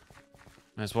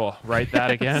 Might as well write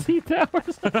that again. Sea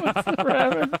towers.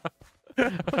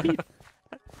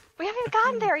 We haven't even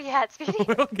gotten there yet, Speedy.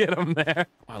 We'll get him there.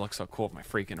 Oh, I look so cool with my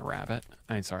freaking rabbit.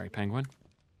 I mean, sorry, penguin.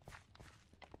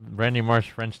 Randy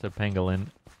Marsh French the pangolin.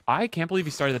 I can't believe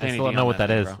you started the I day. still don't know what that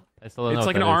is. I still don't know It's what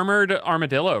like an that is. armored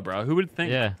armadillo, bro. Who would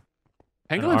think? Yeah.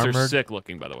 Pangolins are armored- sick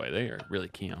looking, by the way. They are really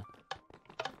keen.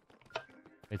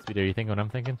 Wait, Speedy, are you thinking what I'm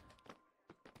thinking?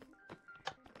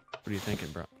 What are you thinking,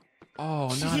 bro? Oh,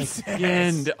 not Jesus.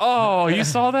 again. Oh, you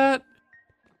saw that?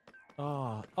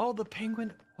 Oh, the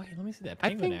penguin. Wait, let me see that I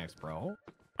penguin think- axe, bro.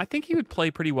 I think he would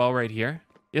play pretty well right here.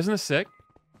 Isn't it sick?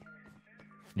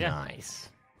 Yeah. Nice.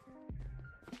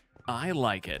 I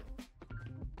like it.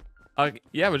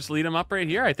 Yeah, we'll just lead him up right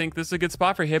here. I think this is a good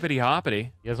spot for hippity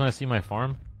hoppity. You guys want to see my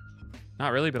farm?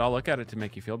 Not really, but I'll look at it to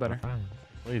make you feel better. Fine.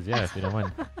 Please, yeah, if you don't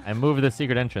mind. I moved the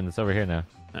secret entrance. It's over here now.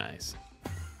 Nice.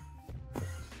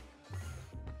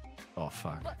 Oh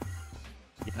fuck.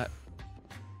 Yeah.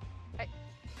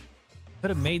 Could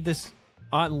have made this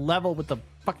on level with the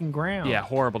fucking ground. Yeah,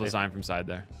 horrible design from side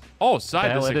there. Oh,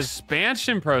 side, Well, this it is-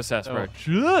 expansion process, bro.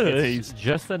 It's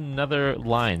just another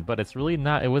line, but it's really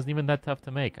not. It wasn't even that tough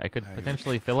to make. I could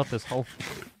potentially fill up this whole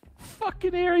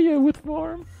fucking area with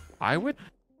farm. I would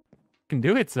can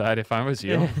do it, side, if I was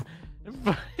you.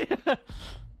 But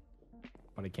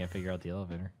I can't figure out the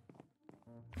elevator.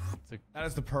 That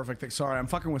is the perfect thing. Sorry, I'm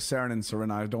fucking with Saren and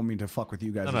Serena. I don't mean to fuck with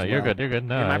you guys. No, as you're well. good. You're good.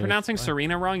 No, Am I it's pronouncing fine.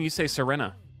 Serena wrong? You say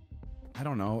Serena. I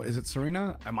don't know. Is it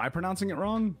Serena? Am I pronouncing it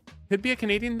wrong? Could be a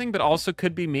Canadian thing, but also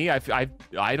could be me. I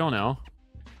don't know.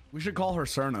 We should call her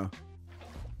Serna.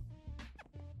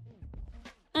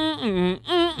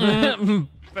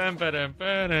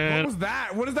 What was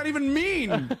that? What does that even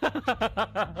mean?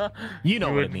 You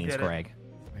know what it means, Greg.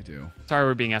 I do. Sorry,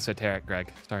 we're being esoteric,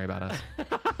 Greg. Sorry about us.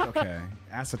 Okay.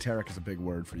 Esoteric is a big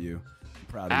word for you. I'm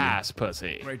proud of Ass you.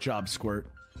 pussy. Great job, Squirt.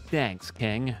 Thanks,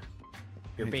 King.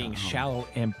 You're being shallow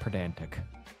and pedantic.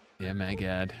 Yeah, my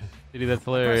God. Dude, that's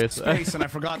hilarious. Space, and I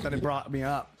forgot that it brought me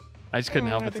up. I just couldn't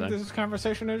help I it. think Then. this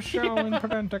conversation is shallow and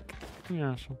pedantic.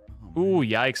 Yeah. Ooh,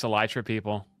 yikes, Elytra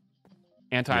people.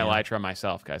 Anti-Elytra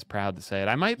myself, guys. Proud to say it.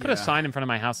 I might put a sign in front of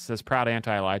my house that says "Proud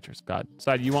Anti-Elytra." Scott,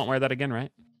 so you won't wear that again,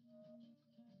 right?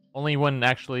 Only when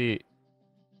actually.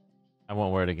 I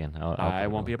won't wear it again. I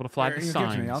won't be able to fly the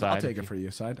sign. I'll take it for you,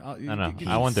 Side. No,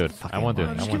 I won't do it. I won't do it.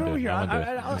 I Just won't give it do over it. here. I won't do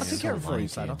it. I'll take care of it for you,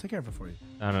 Side. I'll take care of it for you.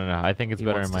 No. I think it's He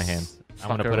better wants in my to hands. I'm fuck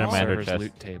gonna put it in over my under servers' chest.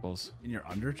 loot tables. In your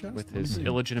under chest? With Let me his see.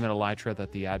 illegitimate Elytra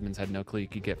that the admins had no clue you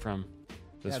could get from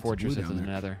those Yeah, it's fortresses blue down in the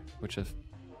there. Nether, which have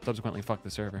subsequently fucked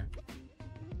the server.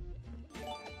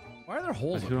 Why are there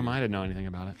holes? But who am I to know anything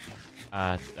about it?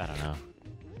 I don't know.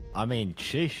 I mean,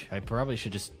 sheesh. I probably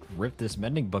should just rip this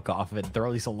mending book off of it and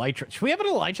throw these elytra. Should we have an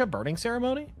elytra burning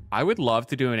ceremony? I would love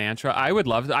to do an antra. I would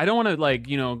love to. I don't want to, like,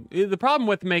 you know, the problem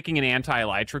with making an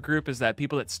anti-elytra group is that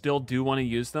people that still do want to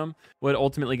use them would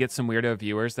ultimately get some weirdo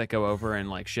viewers that go over and,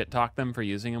 like, shit talk them for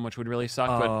using them, which would really suck.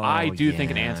 But I do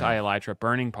think an anti-elytra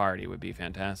burning party would be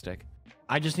fantastic.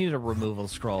 I just need a removal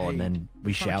scroll and then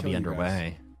we shall be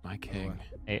underway. My king.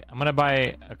 Hey, I'm gonna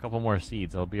buy a couple more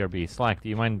seeds. I'll BRB. Slack, do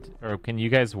you mind, or can you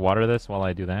guys water this while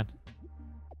I do that?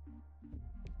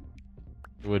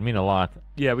 It would mean a lot.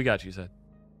 Yeah, we got you, Sid.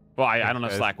 Well, I don't know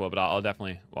if guys. Slack will, but I'll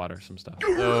definitely water some stuff.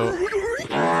 So...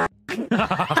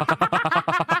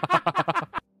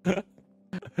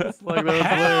 That's like,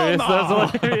 that was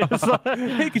hilarious. That's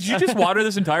hilarious. Hey, could you just water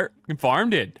this entire farm,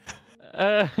 dude?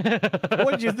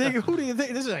 What did you think? Who do you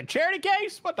think? This is a charity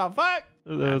case? What the fuck?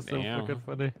 That was so Damn. fucking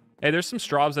funny. Hey, there's some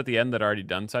straws at the end that are already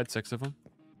done, Side 6 of them.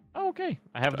 Oh, okay.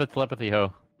 I have the telepathy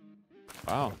hoe.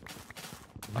 Wow.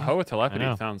 A hoe with I telepathy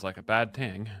know. sounds like a bad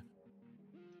thing.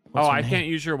 What's Oh, her I name? can't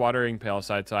use your watering pail,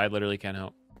 Side, so I literally can't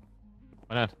help.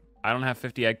 Why not? I don't have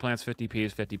 50 eggplants, 50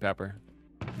 peas, 50 pepper.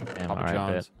 Damn, Papa alright,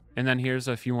 John's. bet. And then here's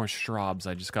a few more straws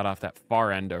I just got off that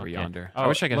far end over Okay. yonder. Oh, I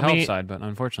wish I could let help, me- Side, but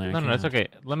unfortunately I No, can't. it's okay.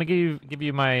 Let me give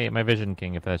you my Vision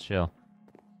King, if that's chill.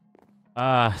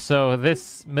 So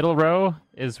this middle row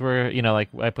is where, you know, like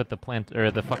I put the plant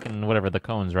or the fucking whatever, the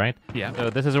cones, right? Yeah. So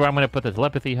this is where I'm gonna put the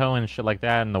telepathy hoe and shit like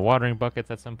that, and the watering buckets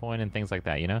at some point and things like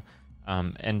that, you know.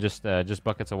 And just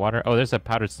buckets of water. Oh, there's a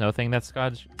powdered snow thing that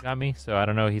Scott got me. So I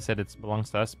don't know. He said it belongs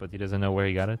to us, but he doesn't know where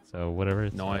he got it. So whatever.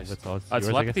 It's, Nice. that's all. It's yours,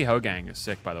 I Telepathy guess. Hoe Gang is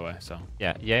sick, by the way, so.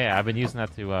 Yeah. I've been using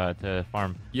that to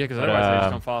farm. Yeah, because But, otherwise they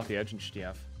just don't fall off the edge and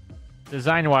stuff.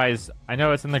 Design-wise, I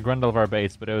know it's in the grundle of our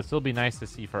base, but it would still be nice to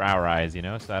see for our eyes, you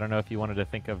know? So I don't know if you wanted to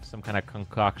think of some kind of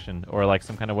concoction or like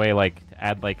some kind of way like to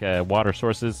add like water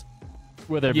sources,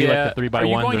 whether it be like the 3x1 Are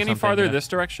you or going any something, farther you know? this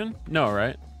direction? No,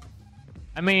 right?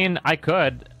 I mean, I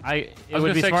could. It I was would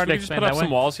gonna be say, 'cause smart we to could just expand put up that some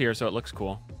way. walls here so it looks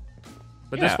cool.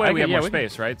 But Yeah, this way we have more we can-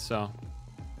 space, right? So.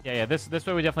 Yeah. This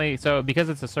way we definitely. So because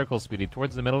it's a circle, Speedy,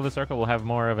 towards the middle of the circle, we'll have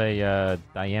more of a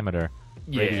diameter.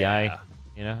 Radii, Yeah.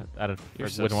 you know, out of You're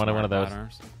so one of smart, those.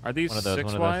 Bad-arms. Are these One of those, 6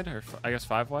 one of those. wide or I guess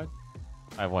 5 wide?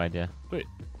 5 wide, yeah. Wait.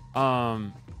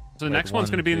 So the Wait, next one's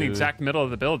going to be in the 1, 2, exact middle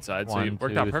of the build side, so you 1,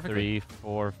 worked out 2, perfectly. 3,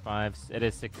 4, 5. It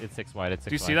is 6. It's 6 wide. It's 6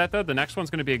 Do you see wide. that though? The next one's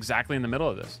going to be exactly in the middle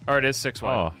of this, or it is 6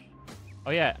 wide.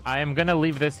 Oh yeah. I am gonna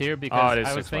leave this here because Oh, it is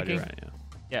I was 6 wide, thinking.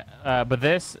 you're right, Yeah. But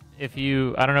this, if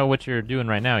you, I don't know what you're doing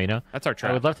right now. You know. That's our I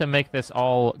trap. would love to make this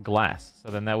all glass, so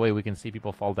then that way we can see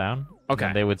people fall down. Okay.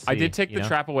 And they would see. I did take you the know?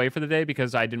 trap away for the day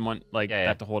because I didn't want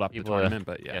that to hold up People, the tournament.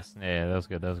 But yeah. Yes. Yeah. That was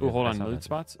good. That was Ooh, good. hold I on, saw loot that.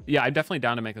 spots. Yeah, I'm definitely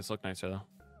down to make this look nicer though.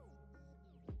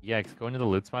 Yeah, go into the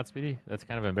loot spot, Speedy. That's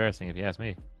kind of embarrassing if you ask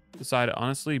me. Decide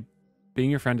honestly,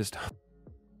 being your friend is tough.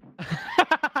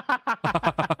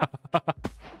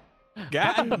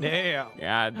 God damn.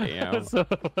 God damn. That's so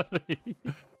funny.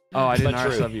 Oh, I didn't But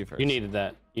true. RSW you first. You needed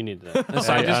that. You needed that.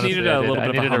 So I just honestly, needed a little bit of a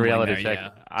I needed a humbling reality there, check.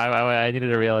 yeah. I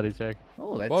needed a reality check.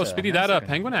 Oh, that's Whoa, Speedy, that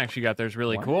penguin actually got there's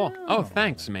really cool. Oh,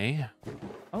 thanks, me.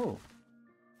 Oh.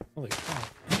 Holy cow.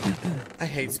 I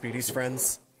hate Speedy's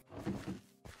friends.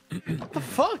 What the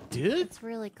fuck, dude? It's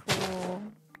really cool.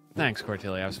 Thanks,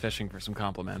 Cortilli. I was fishing for some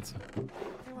compliments.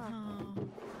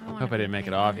 Oh, Hope I didn't make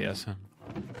it obvious.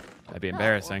 That'd be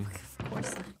embarrassing. Of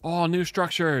course. Oh, new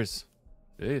structures.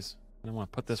 Jeez. I don't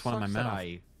want to put this one in my mouth.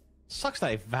 Sucks that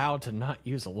I vowed to not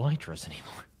use Elytras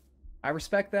anymore. I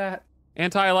respect that.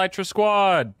 Anti-Elytra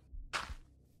squad.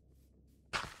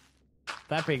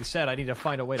 That being said, I need to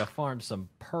find a way to farm some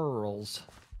pearls.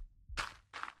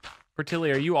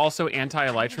 Cortilli, are you also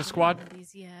anti-Elytra squad?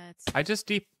 These yet. I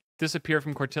just disappeared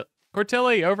from Cortilli.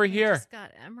 Cortilli, over here. Just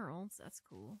got emeralds. That's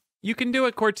cool. You can do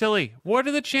it, Cortilli. What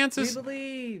are the chances? We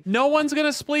believe. No one's gonna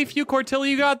spleef you, Cortilli.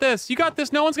 You got this. You got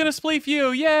this. No one's gonna spleef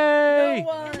you. Yay! No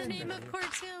one. In the name of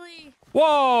Cortilli.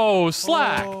 Whoa,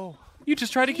 Slack. Oh. You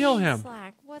just tried to kill him.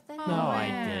 Slack. What the No, hell? I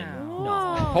didn't.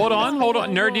 No. Hold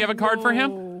on. Nerd, do you have a card for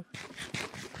him?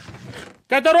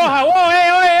 Carta roja. Whoa,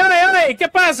 hey,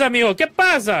 ¿qué pasa, amigo? ¿Qué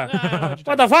pasa?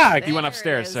 What the fuck? You went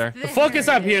upstairs, sir. Focus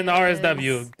up here in the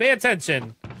RSW. Pay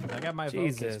attention. I got my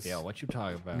Jesus. FocusFuel. What you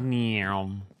talking about?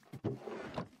 Meow.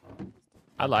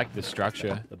 I like the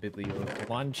structure. The bibliothèque.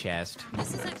 One chest.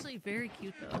 This is actually very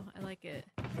cute, though. I like it.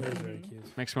 It is very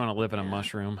cute. Makes me want to live in a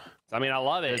mushroom. I mean, I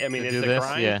love it. I mean, it's do a this?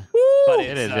 grind. Yeah. But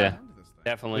It is, it's, yeah.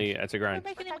 Definitely, it's a grind.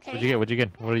 What'd you get? What'd you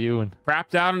get? What are you doing?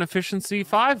 Crapped out an efficiency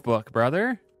 5 book,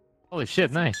 brother. Holy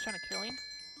shit, nice. Trying to kill him?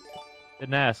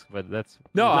 Didn't ask, but that's...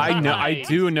 No, I know. I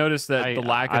do notice that the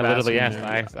lack of I literally asking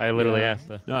asked. there. I literally Yeah. asked.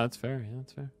 No, that's fair. Yeah,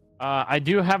 that's fair. I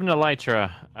do have an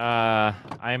Elytra.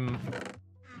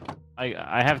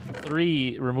 I have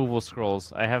 3 removal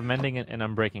scrolls. I have mending and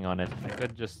unbreaking on it. I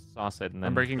could just sauce it and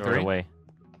then Unbreaking throw 3? it away.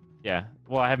 Yeah.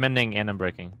 Well, I have mending and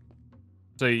unbreaking.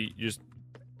 So you just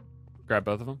grab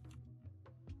both of them?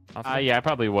 Yeah, I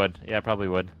probably would. Yeah, I probably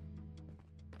would.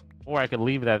 Or I could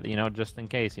leave that, just in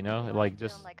case, like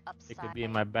just it could be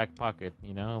in my back pocket,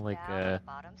 like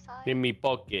In me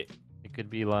pocket. it could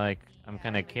be like I'm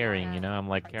kind of carrying, I'm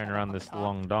like carrying around this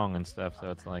long dong and stuff,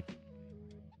 so it's like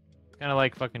it's kind of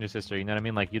like fucking your sister, you know what I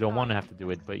mean? Like you don't want to have to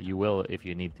do it, but you will if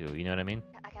you need to, you know what I mean?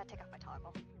 I gotta take off my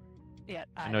toggle. Yeah.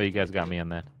 I know you guys got me on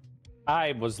that.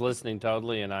 I was listening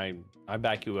totally, and I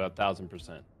back you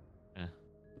 1,000%.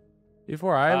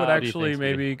 Before I would What do you actually think,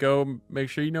 Speedy? maybe go make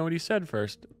sure you know what he said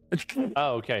first.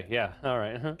 Oh, okay. Yeah. All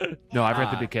right. No, I've read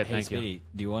the big kit. Hey, Thank you. Speedy,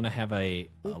 do you want to have a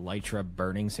Elytra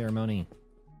burning ceremony?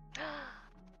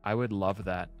 I would love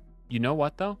that. You know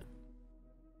what though?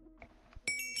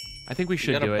 I think we should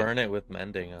You gotta do it. burn it with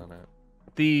mending on it.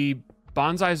 The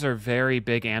bonsais are very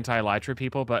big anti-Elytra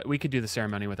people, but we could do the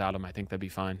ceremony without them. I think that'd be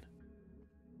fine.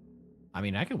 I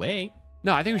mean, I could wait.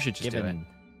 No, I think we should just do it. Given-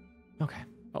 Okay.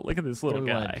 Oh, look at this Do little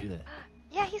we wanna guy. do that?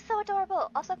 Yeah, he's so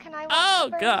adorable. Also, can I watch Oh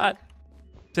the bird? God!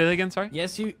 Say that again. Sorry.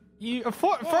 Yes, you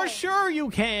for sure you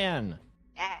can.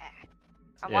 Yeah.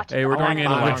 I'm Yeah. watching Hey, the we're bird. doing an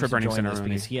Arms Elytra to burning join us ceremony.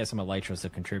 because he has some Elytras to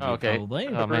contribute. Okay. Probably.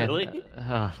 Oh man. Really?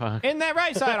 Oh fuck. In that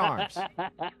right side arms.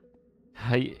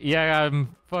 Yeah,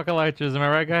 I'm fuck Elytras. Am I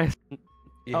right, guys?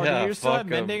 Oh, do you still have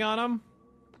mending on them?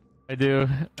 I do.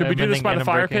 Should we do this by the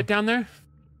fire pit pit down there?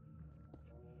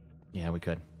 Yeah, we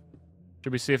could.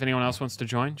 Should we see if anyone else wants to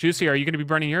join? Juicy, are you going to be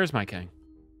burning yours, my king?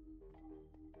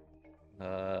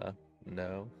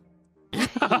 No.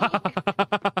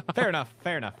 Fair enough.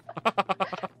 Fair enough.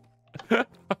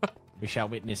 We shall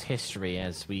witness history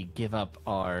as we give up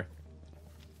our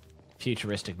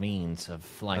futuristic means of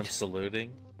flight. I'm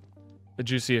saluting.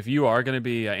 Juicy, if you are going to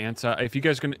be if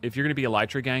you're going to be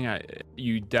Elytra gang,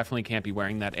 you definitely can't be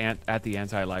wearing that at the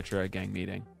anti-Elytra gang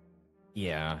meeting.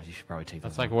 Yeah, you should probably take that.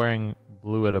 That's like wearing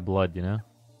blue at a blood,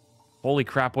 Holy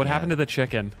crap! What happened to the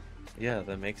chicken? Yeah,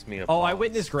 that makes me a Oh, I boss.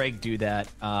 witnessed Greg do that.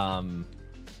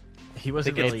 He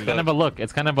wasn't It's really. kind of a look.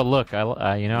 It's kind of a look. I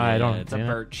don't. It's a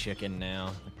burnt chicken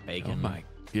now. Bacon. Oh my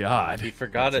god! He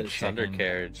forgot It's a its chicken.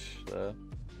 undercarriage.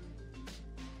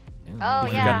 Oh,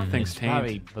 We yeah. got things It's probably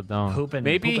tamed. But don't.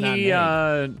 Maybe pooping on he. me.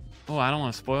 Oh, I don't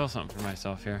want to spoil something for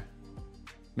myself here.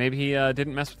 Maybe he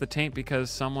didn't mess with the taint because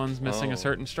someone's missing Oh. a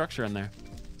certain structure in there.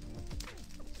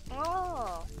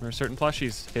 Oh. There are certain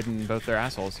plushies hidden in both their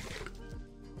assholes.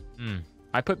 Hmm.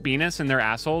 I put Venus in their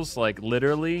assholes like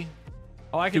literally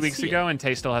I 2 can weeks see ago, and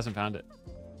Tay still hasn't found it.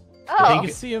 Oh. You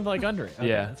can see him like under it. Okay,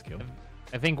 Yeah. that's cool.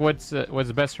 I think what's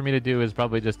best for me to do is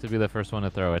probably just to be the first one to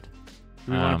throw it.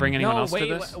 Do we want to bring anyone No, else wait,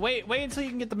 to this? wait until you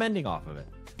can get the mending off of it.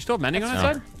 You still have mending on its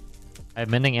No. side? I have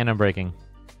mending and unbreaking.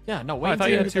 Yeah, no, Oh, wait I until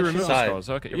thought you had get two that removal shit off. scrolls.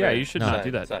 Okay, Come yeah, here. you should No. not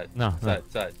do that. Side. No.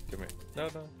 Side. Come here. No.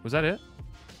 Was that it?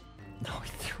 No,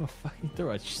 he threw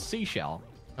a seashell.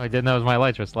 Oh, I didn't know it was my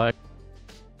Elytra Slack.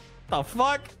 The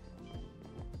fuck?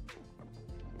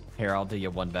 Here, I'll do you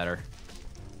one better.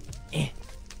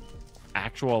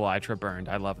 Actual elytra burned.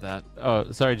 I love that.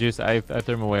 Oh, sorry, Juice. I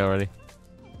threw him away already.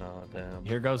 Oh, damn.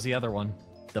 Here goes the other one.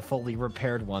 The fully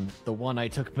repaired one. The one I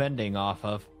took mending off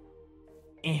of.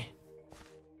 We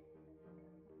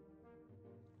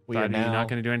Are are you now. not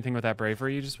going to do anything with that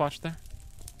bravery you just watched there?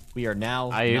 We are now.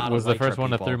 I not was the elytra first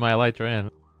one to people. throw my elytra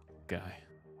in. Guy.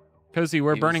 Cozy,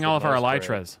 we're He was burning the all of our most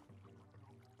brave. elytras.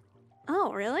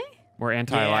 Oh, really? We're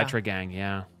anti-elytra gang,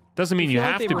 yeah. Doesn't mean I you feel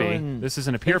like have they to be. ruin- This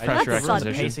isn't a peer I pressure think they ruin the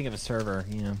exposition. pacing of a server,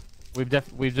 yeah.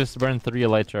 We've just burned 3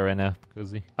 elytra right now,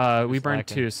 Cozy. We burned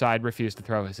slacking. 2. Side refused to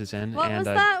throw his in. What and,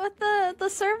 was that with the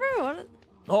server? What?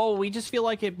 Oh, we just feel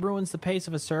like it ruins the pace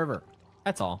of a server.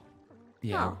 That's all.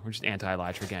 Yeah, Oh. we're just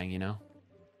anti-elytra gang, you know?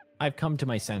 I've come to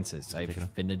my senses.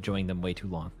 I've been enjoying them way too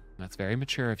long. That's very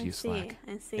mature of you, I see. Slack.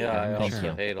 I see. Yeah, I Thank also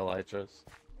you. hate elytras.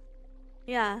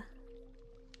 Yeah.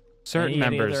 Certain Any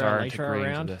members other aren't elytra agreeing to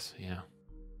around? this, yeah.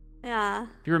 Yeah.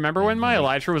 Do you remember when my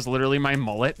elytra was literally my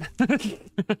mullet?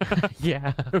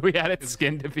 Yeah. We had it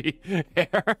skinned to be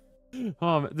hair.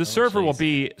 The server will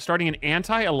be starting an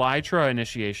anti-elytra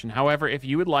initiation. However, if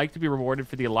you would like to be rewarded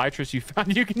for the elytras you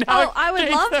found, you can now Oh, I would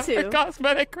exchange love them for to.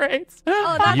 cosmetic crates.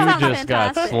 Oh, that You sounds just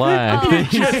got fantastic. slacked. Oh, You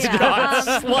just yeah.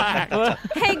 got slacked.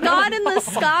 Hey, God in the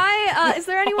sky, is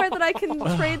there anywhere that I can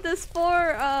trade this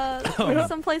for?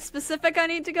 Someplace specific I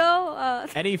need to go?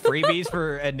 Any freebies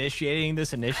for initiating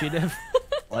this initiative?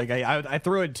 Like I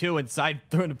threw in 2 inside,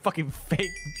 threw in a fucking fake.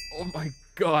 Oh my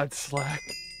God, Slack.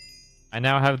 I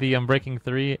now have the Unbreaking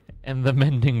 3 and the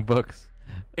Mending books.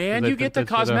 And 'Cause I you get took the that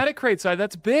shit off. cosmetic crate side.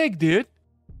 That's big, dude.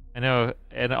 I know,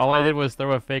 and all I did was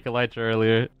throw a fake elytra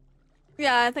earlier.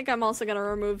 Yeah, I think I'm also gonna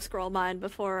remove Scroll Mine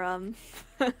before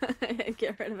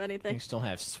get rid of I anything. still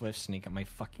have Swift Sneak on my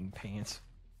fucking pants.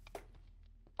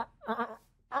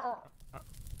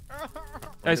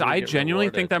 Guys, I get genuinely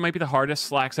rewarded. think that might be the hardest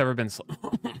Slack's ever been. Slack,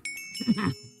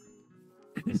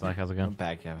 how's it going? I'm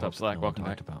back. Yeah, What's up, Slack? Welcome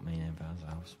back. About me,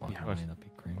 I was walking Yeah, away, that'd be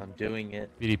great. I'm doing it.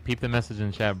 Beauty, peep the message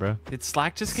in chat, bro. Did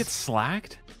Slack just get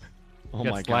slacked? Oh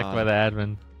Got my slacked god. by the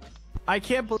admin. I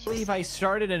can't believe I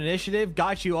started an initiative,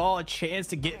 got you all a chance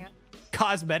to get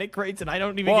cosmetic crates, and I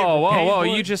don't even get Whoa, paid whoa! for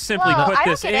You it? just simply Whoa, put I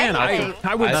don't this get in. anything.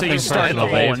 I wouldn't say you Nothing started the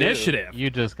personal, whole babe. initiative. You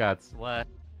just got slacked.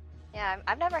 Yeah,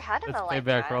 I've never had an Let's pay elytra.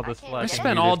 back for all I this can't slack. I get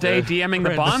spent it. all day DMing the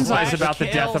bonsais Slash about the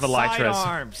death of kill elytras.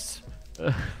 sidearms.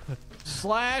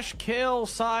 Slash kill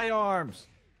sidearms.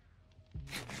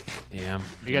 Damn.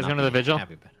 You guys going to the vigil?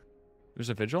 There's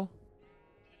a vigil?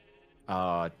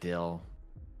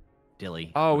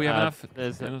 Dilly. Oh, we have enough.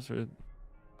 there's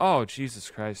Oh, Jesus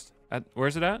Christ.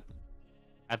 Where's it at?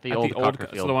 At the At old the old,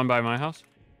 Copperfield. so the one by my house?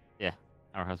 Yeah,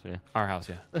 our house, yeah. Our house,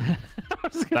 yeah.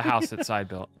 The house that side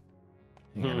built.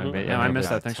 Yeah, I missed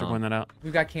that. Thanks for pointing that out.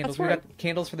 We've got candles. That's We've right. got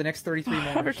candles for the next 33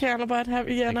 Have a more. candle, bud.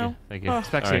 No. Thank you. Oh.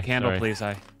 Spexy, a Sorry, candle, sorry. please.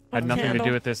 I had nothing to Candle.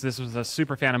 do with this. This was a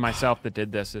super fan of myself that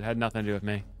did this. It had nothing to do with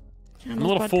me. I'm Candles, a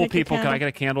little bud. fool, Take your people. Can I candle. get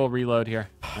a candle reload here?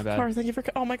 My bad. Sorry, thank you for.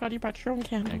 Oh my God, you brought your own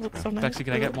candle. Thanks, Looks bro. so nice. Bexy,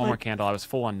 can I get one more candle? I was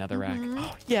full on netherrack.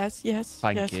 Oh, yes, yes,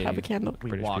 Thank yes. you. Have a candle. We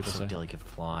British walked people so say. Dilly could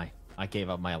fly. I gave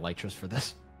up my elytras for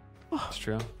this. It's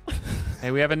true.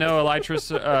 Hey, we have a no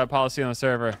elytras policy on the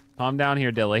server. Calm down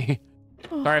here, Dilly.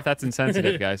 Sorry if that's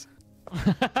insensitive, guys.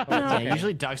 Yeah,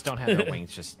 usually ducks don't have their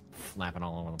wings just flapping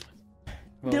all over them.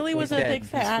 Well, Dilly was a dead. big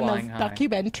He's fan of flying high.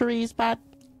 documentaries, but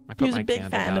I he put was my a big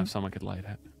candle fan down of if someone could light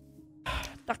it.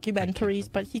 documentaries,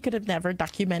 but he could have never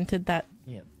documented that.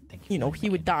 Yeah, thank You know, he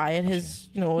would die at his,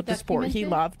 you know, the sport he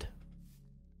Documented? loved.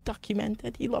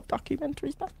 Documented. He loved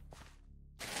documentaries, but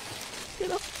you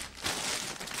know.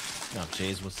 No,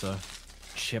 Jay's was the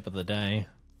ship of the day.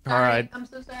 All right. I'm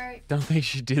so sorry. Don't think you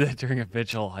should do that during a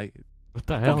vigil. What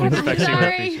the hell? I'm Spexy sorry.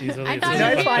 Refuge. I thought No,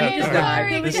 it it's fine. was You just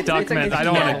sorry. died. This document, I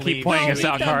don't want to keep playing us No,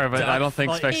 out, eat Cara, them. but I don't think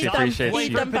Like, Spexy eat them. appreciates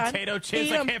Eat you. them, bud. Potato Eat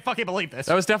chips. I them. can't fucking believe this.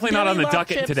 That was definitely not on the Dilly loved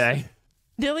docket chips. today.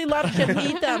 Dilly loved chips.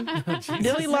 Eat them.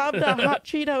 Dilly loved hot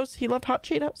Cheetos. He loved hot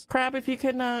Cheetos. Crab, if you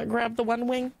can grab the one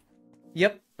wing,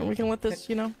 Yep. and we can let this,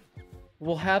 you know.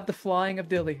 We'll have the flying of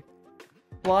Dilly.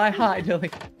 Fly high,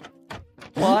 Dilly.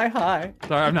 Fly high.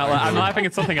 Sorry, I'm laughing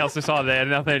at something else I saw today. It had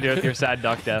nothing to do with your sad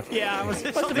duck death. Yeah, I was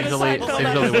Must have been a Seems side really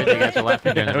comment. weird to get you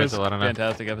laughing during It the was vigil. I a don't know.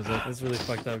 fantastic episode. That's really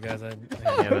fucked up, guys. Yeah,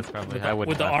 that's probably. I wouldn't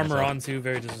With the laugh armor myself. on too,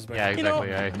 very disrespectful. Yeah, You know,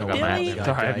 exactly. I Dilly- got my hat there.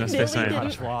 Sorry, I have no space Dilly on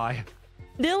didn't- it. Why?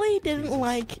 Dilly didn't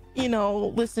like, you know,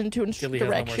 listen to Dilly has no more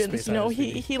directions. space You know, on his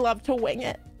he feet. he loved to wing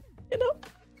it. You know,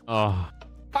 Oh,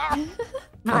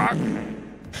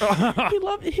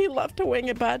 he loved to wing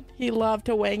it, bud. He loved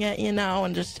to wing it, you know,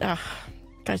 and just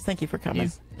guys, thank you for coming.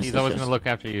 he's This is always just- gonna look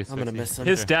after you. I'm gonna Spexy. miss him.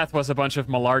 His death was a bunch of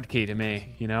malarkey to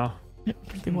me, you know? It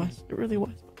really was. It really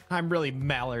was. I'm really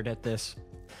mallored at this.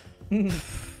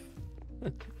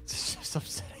 It's just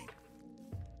upsetting.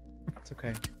 It's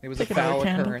okay. It was Take a another foul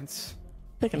candle. occurrence.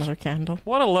 Take another candle.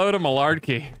 What a load of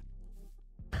malarkey.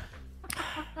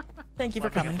 Thank you for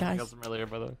coming, guys. Earlier,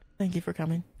 by the way. Thank you for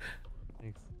coming.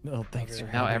 No, thanks. For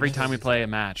Now having every us. time we play a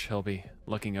match, he'll be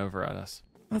looking over at us.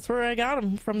 That's where I got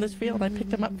him, from this field. I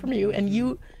picked him up from you, and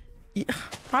you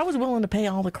I was willing to pay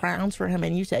all the crowns for him,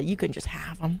 and you said you could just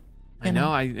have him. I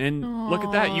know. Look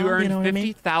at that. You Aw, earned you know what I mean?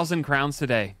 50,000 crowns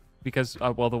today because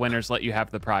well, the winners let you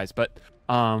have the prize. But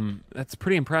that's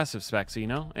pretty impressive, Spexy. You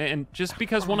know, and just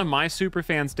because one of my super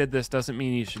fans did this doesn't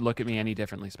mean you should look at me any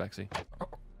differently, Spexy.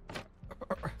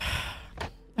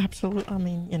 Absolutely. I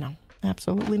mean, you know,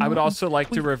 absolutely. I would not. also like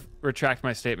to retract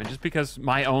my statement. Just because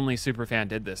my only super fan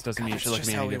did this doesn't mean you should look at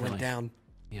me any differently. Down.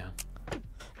 Yeah.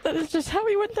 That is just how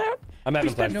he went down. I'm We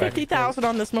having spent flashbacks. 50,000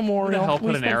 on this memorial. Who the hell put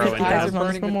We an spent arrow in 50,000 there? on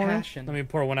this memorial. Let me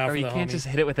pour one out Bro, for you the can't homie. just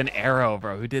hit it with an arrow,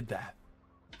 bro. Who did that?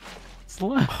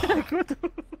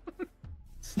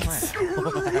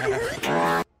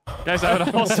 Guys, I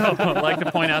would also like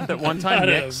to point out that one time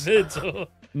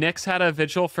Nyx had a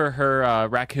vigil for her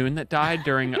raccoon that died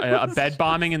during a bed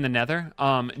bombing in the Nether.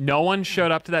 No one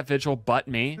showed up to that vigil but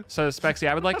me. So, Spexy,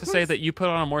 I would like to say that you put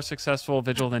on a more successful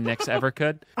vigil than Nyx ever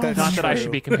could. That's Not that I true.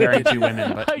 should be comparing two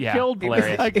women, but yeah,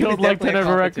 hilarious. I killed like 10 of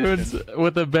her raccoons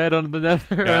with a bed on the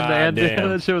Nether and the end. damn.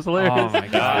 That shit was hilarious. Oh my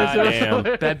god, That shit was damn.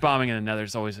 hilarious. Bed bombing in the Nether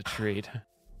is always a treat.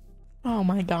 Oh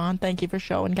my god! Thank you for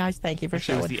showing, guys. Thank you for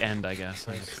Actually, it was showing. the end, I guess.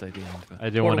 I have to say the end. But... I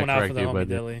didn't want to correct you, but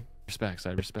respect,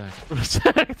 I respect.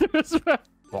 respect.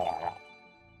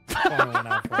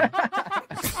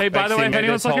 Hey, by the Spexy way, if made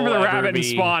anyone's this looking for the hole rabbit ever in be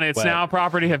spawn, it's wet. now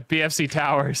property of BFC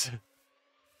Towers.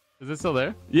 Is it still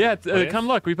there? Yeah, What is? come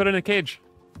look. We put it in a cage.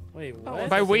 Wait, what?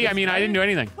 By we, I mean I didn't do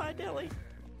anything. Bye, Dilly.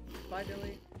 Bye,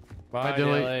 Dilly. Bye,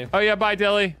 Dilly. Oh yeah, bye,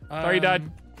 Dilly. Sorry you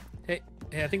died. Hey,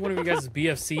 I think one of you guys'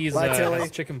 BFCs Bye, Tilly.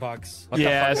 has chickenpox.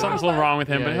 Yeah, something's a little wrong with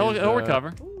him, but he'll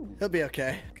recover. He'll be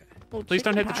okay. Please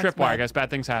don't hit the tripwire, guys. Bad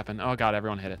things happen. Oh god,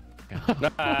 everyone hit it.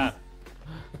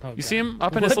 Okay. You see him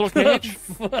up in his little cage?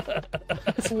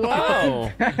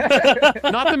 Whoa!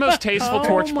 Not the most tasteful Oh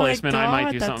torch my placement. I might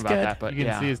God, do that's something about good. that, but You can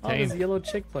yeah. see his Oh, this taint. yellow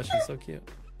chick plushie, so cute.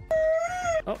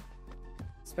 Oh,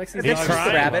 Spexy's It's dog the is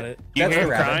about rabbit. it. You That's hear the him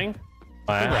rabbit. crying?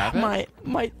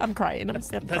 I'm crying. I'm That's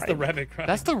the crying. rabbit crying.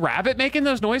 That's the rabbit making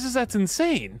those noises? That's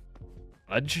insane.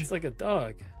 It's like a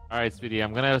dog. All right, Speedy,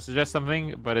 I'm gonna suggest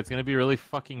something, but it's gonna be really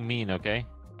fucking mean, okay?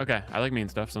 Okay, I like mean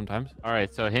stuff sometimes. All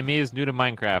right, so Himmy is new to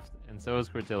Minecraft, and so is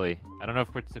Cortilli. I don't know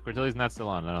if Cortilli's not still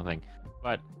on. I don't think,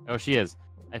 but oh, she is.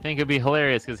 I think it'd be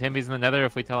hilarious because Himmy's in the Nether.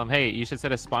 If we tell him, hey, you should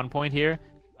set a spawn point here,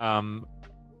 and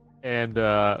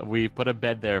we put a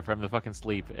bed there for him to fucking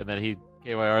sleep, and then he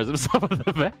KYRs himself on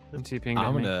the bed.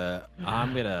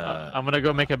 I'm gonna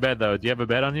go make a bed though. Do you have a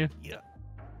bed on you? Yeah.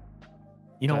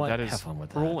 You know what? That is Have fun with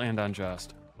that. cruel and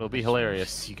unjust. It'll be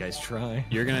hilarious. You guys try.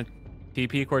 You're gonna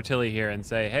TP Cortilli here and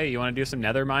say, hey, you want to do some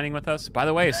nether mining with us? By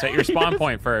the way, set your spawn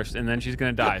point first, and then she's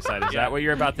gonna die. So is that what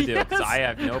you're about to do? Because I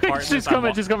have no part in She's this.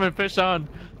 coming, fish on.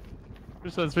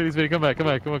 Fish on, Speedy, come back, come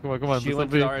on. She Let's went let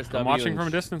to me- the RSW I'm watching and from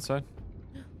a distance, side.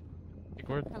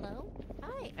 Hello?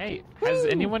 Hi. Hey, has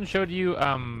anyone showed you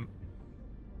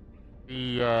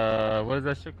the what is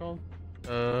that shit called?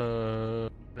 The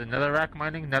netherite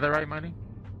mining?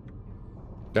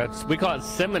 We call it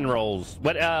cinnamon rolls.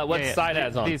 What Yeah, side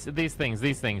has on? these things,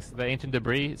 the ancient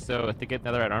debris. So to get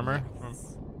netherite armor.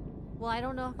 Well, I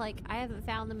don't know if I haven't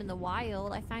found them in the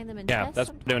wild. I find them in Yeah, chests that's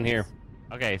what we're doing here.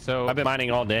 Okay, so I've been mining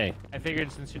all day. I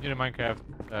figured since you're new to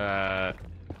Minecraft,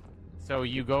 so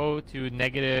you go to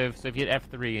negative. So if you hit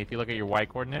F3, if you look at your Y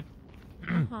coordinate,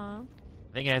 Huh?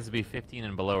 I think it has to be 15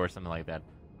 and below or something like that,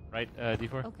 right?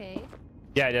 D4. Okay.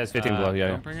 Yeah, it does 15 below. Yeah.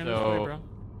 Don't bring it this way, So bro.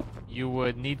 you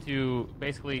would need to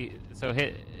basically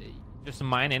hit just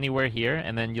mine anywhere here,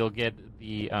 and then you'll get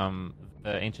the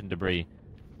ancient debris.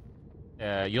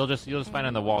 You'll just find it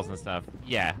on the walls and stuff.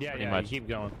 Yeah, Yeah, pretty yeah. much. You keep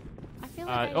going. I feel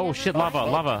like I Oh never shit, find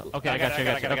lava. it. Okay, I I got you.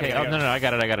 got it, Okay, I no, I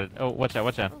got it. Oh, watch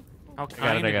out. How I got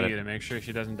kind it. of you to make sure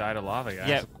she doesn't die to lava, guys.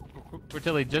 Yeah,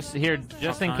 Cortilli, just here,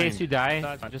 just in case you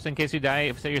die. Just in case you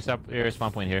die, set your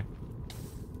spawn point here.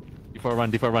 D4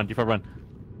 run.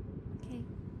 Okay.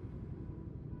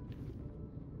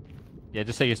 Yeah,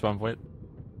 just set your spawn point.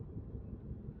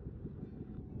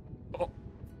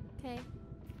 Okay.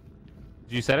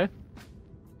 Did you set it?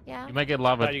 Yeah. You might get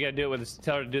lava. You gotta do it with this.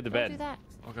 Tell her to do the Don't bed. do that.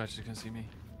 Oh god, she's gonna see me.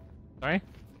 Sorry?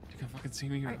 She can fucking see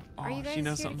me. Are you guys she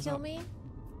knows here to something's kill up. me?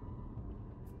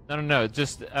 No.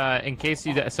 Just in case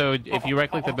you die. So if you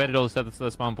right-click the bed, it'll set it to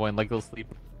the spawn point, like they'll sleep.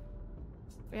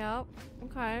 Yep.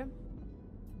 Okay.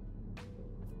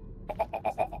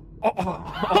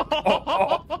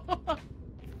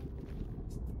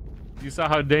 You saw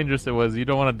how dangerous it was. You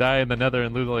don't want to die in the nether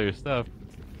and lose all your stuff.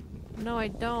 No, I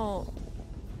don't.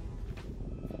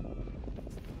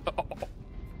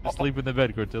 Just sleep in the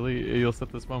bed, Cortilli. You'll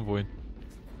set the spawn point.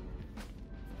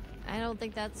 I don't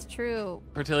think that's true.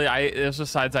 Cortilli, it was a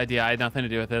side's idea. I had nothing to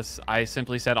do with this. I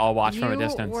simply said I'll watch from a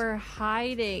distance. You were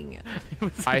hiding.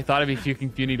 I thought it'd be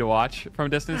funny to watch from a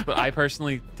distance, but I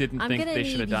personally didn't think they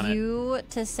should have done it. I'm gonna need you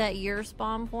to set your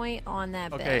spawn point on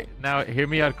that bed. Okay, now hear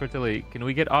me out, Cortilli. Can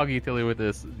we get Augie Tilly with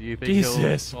this? Do you think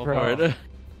Jesus, he'll fall bro. for it?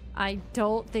 I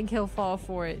don't think he'll fall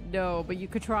for it. No, but you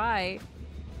could try.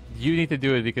 You need to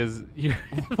do it because you're.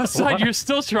 Side, you're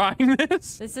still trying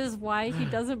this? This is why he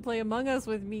doesn't play Among Us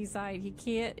with me, Side. He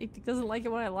can't. He doesn't like it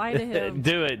when I lie to him.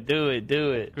 Do it.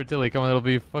 Cortilli, come on, it'll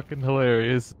be fucking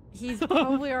hilarious. He's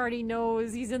probably already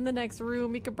knows. He's in the next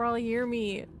room. He could probably hear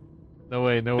me. No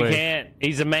way, no way. We can't.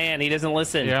 He's a man. He doesn't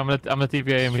listen. Yeah, I'm gonna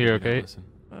TPA him here, okay?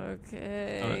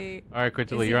 Okay. All right,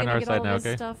 Cortilli, Is you're he on our gonna get side all now, his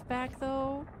okay? Stuff back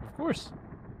though. Of course.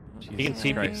 Jesus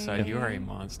Christ, Side, you are a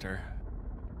monster.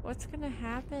 What's gonna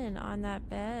happen on that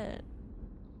bed?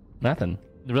 Nothing.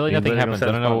 Really, nothing happens.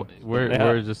 I don't know.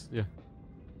 We're just yeah.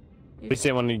 We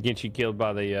say when we get you killed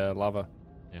by the lava.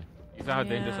 Yeah. You saw how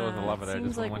dangerous it was in the lava there. I Seems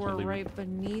just don't like want you to we're leave right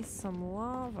beneath some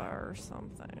lava or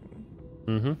something.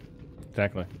 Mm-hmm.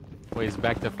 Exactly. Wait, he's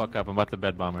back the fuck up. I'm about to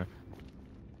bed bomber.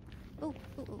 Ooh,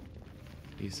 ooh, ooh.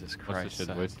 Jesus Watch Christ. this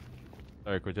shit, boys.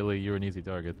 Sorry, Cortilli, you're an easy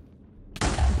target.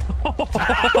 Oh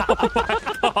my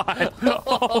god!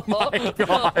 Oh my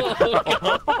god!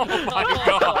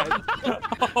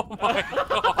 Oh my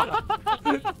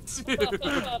god! Dude!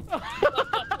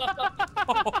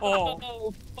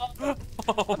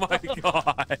 Oh my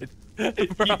god! You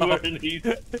were an easy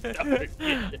target.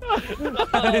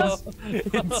 That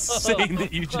is insane that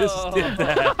you just did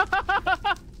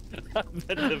that.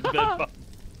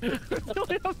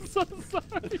 I'm so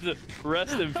sorry.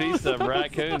 Rest in peace, them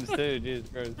raccoons too. Jesus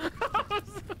Christ. I'm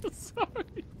so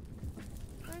sorry.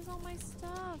 Where's all my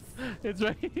stuff? It's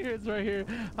right here. It's right here.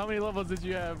 How many levels did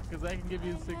you have? Because I can give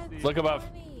you 60. Look above.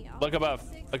 Look above.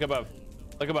 Look above.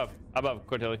 Look above. Above,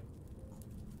 Cortilli.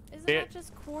 Isn't See that it?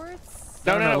 just quartz?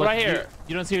 No, look, right here.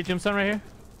 You don't see your gemstone right here?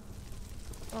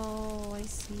 Oh, I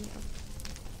see.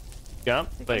 Jump.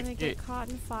 Is it Like, gonna get caught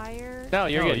in fire? no,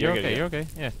 you're good. You're You're okay. good. You're okay.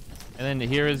 Yeah. And then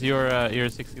here is your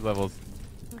 60 levels.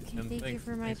 Okay, And thank you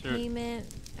for my thanks for- payment.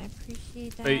 I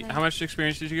appreciate that. Wait, how much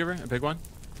experience did you give her? A big one?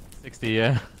 60,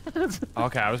 yeah.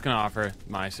 Okay, I was gonna offer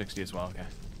my 60 as well. Okay.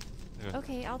 Yeah.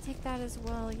 Okay, I'll take that as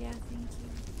well. Yeah, thank you.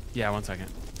 Yeah, 1 second.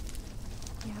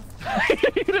 Yeah.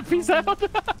 You're gonna peace out.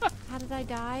 How did I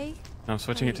die? I'm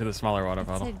switching it to the smaller water It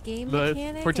bottle. said game The-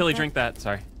 mechanic. Portilli, Is drink that.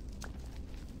 Sorry.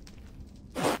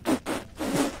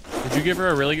 Did you give her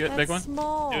a really good big one?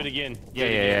 Small. Do it again.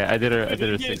 Yeah. I did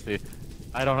her 60.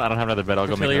 I don't have another bed. I'll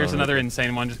go make Portilli, here's another. another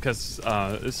insane one just because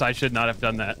Sai should not have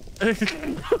done that.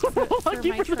 For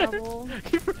my trouble.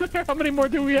 Keep her there. How many more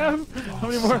do we have? How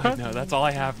many more? No, that's all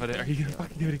I have. But are you gonna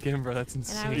fucking do it again, bro? That's And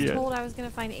insane. I was told I was gonna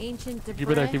find ancient debris. Keep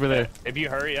her there. Keep her there. If you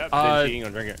hurry up, then she ain't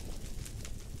gonna drink it.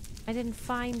 I didn't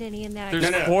find any in that.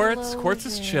 There's quartz. Quartz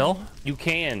is chill. You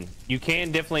can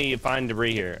definitely find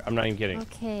debris here. I'm not even kidding.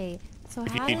 Okay. So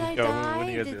If you how need did to I go, die? what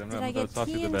do you guys Did, do? I'm did not- I get let's talk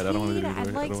to the bed. I don't wanna do TNT'd? this.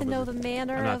 I'd like to know the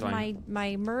manner I'm not of dying.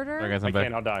 my murder. Sorry, guys, I I'm back.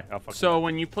 can't. I'll die. I'll fucking So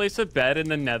when you place a bed in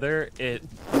the nether, it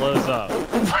blows up.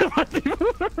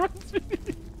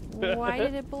 Why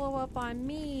did it blow up on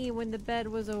me when the bed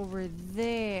was over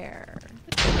there?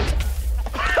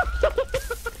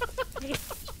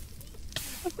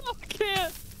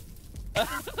 can't.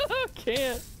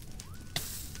 Can't.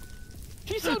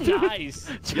 She's so nice.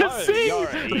 Just seeing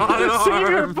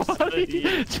her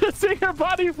body, just seeing her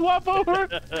body flop over.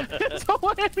 It's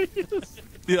hilarious.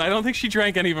 Dude, I don't think she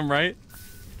drank any of them, right?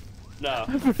 No.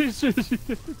 I'm pretty sure she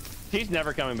did. She's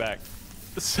never coming back.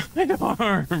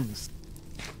 Sidearms.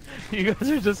 You guys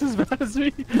are just as bad as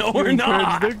me. No, we're You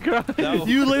not. encouraged the crime. No.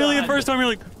 You literally the first time you're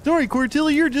like, sorry,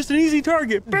 Cortilli, you're just an easy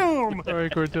target. Boom. Sorry,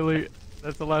 Cortilli.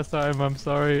 That's the last time. I'm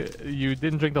sorry. You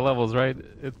didn't drink the levels, right?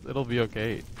 It'll be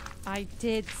okay. I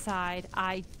did, Side.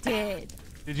 I did.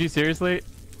 Did you seriously?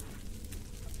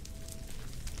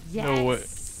 Yes. No way.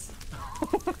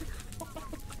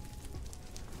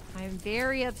 I'm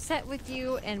very upset with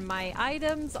you, and my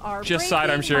items are Just Side,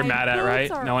 I'm breaking. sure you're My mad at, boots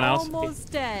right? are No one else?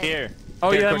 Almost dead. Here. Oh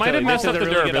Here, yeah, it might have Cortilli, messed this up is the a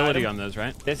really good durability item. on those,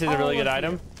 right? This is a really good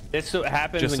item. This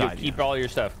happens Just when you Side, keep yeah. all your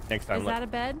stuff next time. Is Look. that a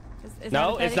bed? Is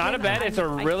No, that it's not a again? bed. It's a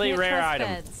I really can't rare trust item.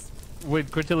 beds. Wait,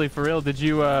 Cortilli, for real? Did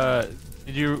you drink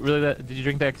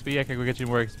the XP? I can go get you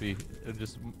more XP.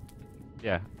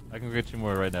 Yeah, I can go get you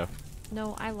more right now.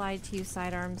 No, I lied to you,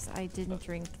 sidearms. I didn't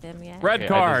drink them yet. Red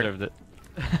card. I deserved it.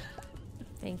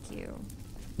 Thank you.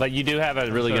 But you do have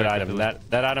a really good item. That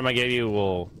item I gave you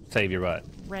will save your butt.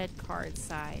 Red card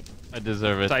side. I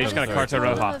deserve it. So you just got a Carta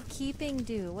Totem Roja. of keeping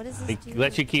do. What does this do?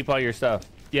 Let you keep all your stuff.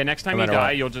 Yeah, next time No you matter die,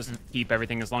 what. you'll just keep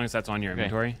everything as long as that's on your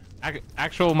inventory.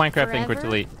 Actual Minecraft thing, Forever?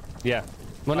 Cortilli. Yeah.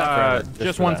 Well, not forever,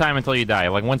 just for one that. time until you die.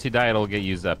 Like once you die, it'll get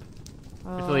used up.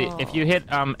 Cortilli, if you hit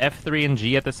F3 and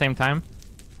G at the same time,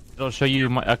 it'll show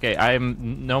you. Okay,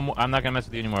 I'm not gonna mess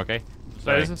with you anymore. Okay. So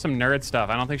Sorry. this is some nerd stuff.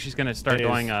 I don't think she's gonna start It is.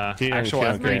 going She actual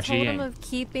doesn't My F3 totem G. of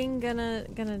keeping gonna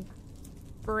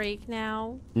break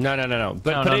now. No.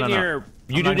 But put it in your.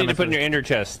 You do need to put in your ender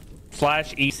chest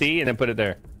 /EC and then put it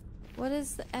there. What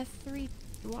is the F3?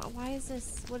 Why is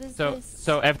this? What is So this?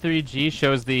 so F3G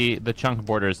shows the chunk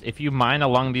borders. If you mine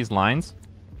along these lines,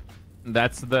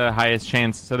 that's the highest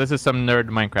chance. So this is some nerd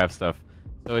Minecraft stuff.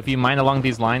 So if you mine along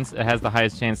these lines, it has the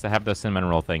highest chance to have the cinnamon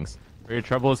roll things. For your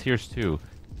troubles, here's 2,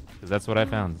 because that's what I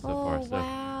found so far. So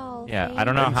Wow. yeah, I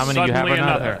don't know how many you have or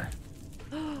not.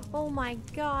 Oh my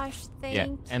gosh! Thank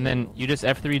you. And then you just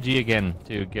F3G again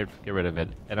to get rid of it.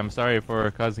 And I'm sorry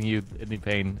for causing you any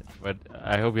pain, but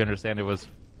I hope you understand it was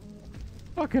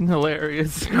fucking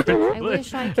hilarious. I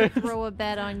wish I could throw a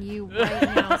bet on you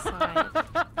right now, side.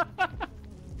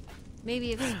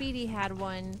 Maybe if Speedy had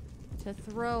one to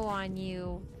throw on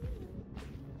you,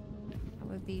 that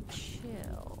would be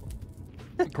chill.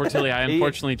 Cortilli, I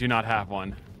unfortunately do not have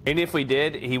one. And if we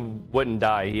did, he wouldn't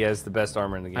die. He has the best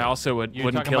armor in the game. I also wouldn't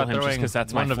talking kill about him just throwing because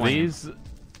that's one my of flame. these?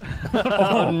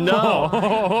 Oh no!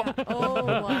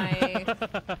 Oh my!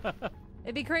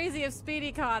 It'd be crazy if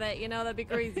Speedy caught it. You know, that'd be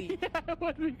crazy.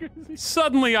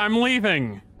 Suddenly, I'm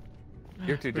leaving.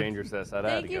 You're too dangerous to us. I had to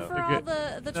Thank you go. for all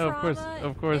the No, trauma.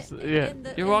 of course, yeah.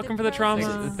 You're welcome for the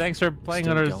trauma. Thanks for playing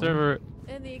Still on our going? server.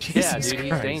 And the Yeah, dude, he's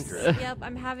experience. dangerous. Yep,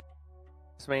 I'm having.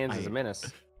 This man's is a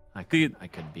menace. I could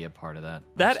be a part of that.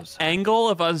 That angle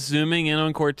of us zooming in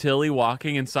on Cortilli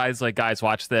walking inside is like, guys,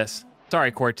 watch this. Sorry,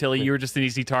 Cortilli, you were just an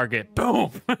easy target. Boom!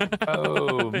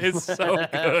 Boom! It's so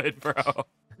good, bro.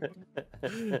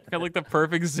 Got like the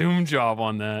perfect zoom job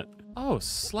on that. Oh,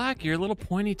 Slack, your little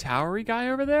pointy towery guy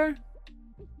over there?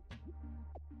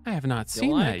 I have not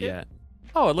seen like that it? yet.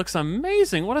 Oh, it looks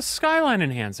amazing. What a skyline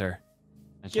enhancer.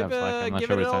 Nice Give job, Slack. I'm not give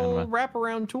sure it what a you're talking little about.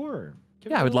 wraparound tour.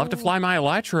 Give it Yeah, I a would love to little- fly my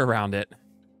Elytra around it.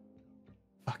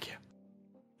 Fuck yeah!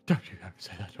 Don't you ever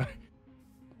say that, right?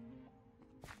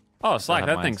 Oh, Slack, have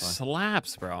that mine, thing Slack.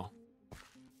 slaps, bro.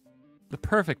 The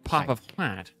perfect pop of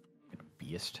plant.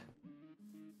 Beast.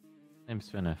 Name's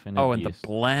Finna. Oh, and the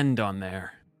blend on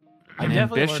there. I An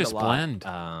definitely ambitious learned a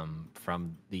lot, blend.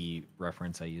 from the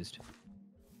reference I used,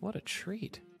 What a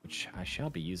treat. which I shall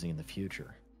be using in the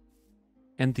future.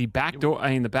 And the back door,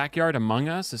 I mean, the backyard Among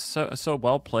Us is so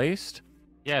well placed.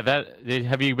 Yeah,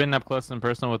 have you been up close and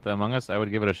personal with Among Us? I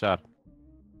would give it a shot.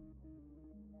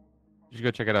 You should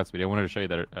go check it out, Speedy. I wanted to show you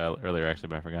that earlier, actually,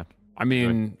 but I forgot. I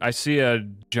mean, I see a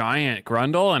giant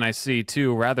grundle and I see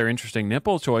 2 rather interesting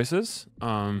nipple choices.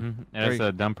 And it's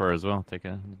a dumper as well. Take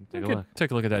a look.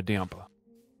 Take a look at that dumper.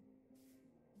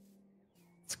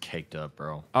 It's caked up,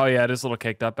 bro. Oh yeah, it is a little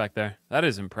caked up back there. That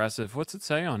is impressive. What's it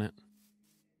say on it?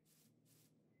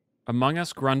 Among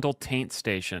Us Grundle Taint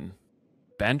Station.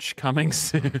 Bench coming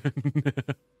soon.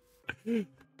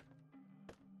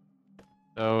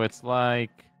 So it's like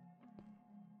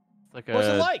a What's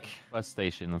it like? bus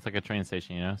station. It's like a train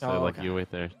station, you know. So Oh, like okay. you wait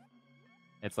there.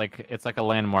 It's like a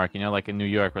landmark, you know, like in New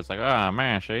York, where it's like, oh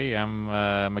man, see, I'm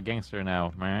a gangster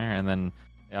now, man, and then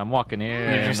I'm walking here.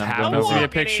 There and just I'm happens to going be a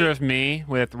picture of me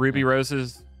with Ruby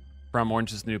Rose's from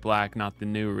Orange is the New Black, not the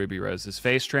new Ruby Rose's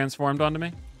face transformed onto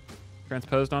me,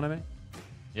 transposed onto me.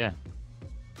 Yeah.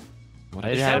 What I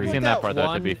a haven't treat. seen that part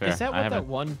though. To be fair, Is that I what that haven't.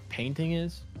 one painting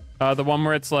is? The one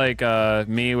where it's like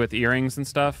me with earrings and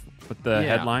stuff with the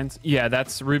Yeah. headlines. Yeah,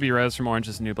 that's Ruby Rose from Orange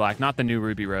is the New Black, not the new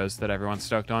Ruby Rose that everyone's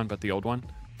stoked on, but the old one.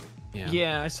 Yeah.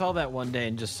 Yeah, I saw that one day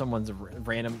and just someone's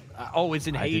random. Oh, it's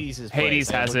in Hades'. Hades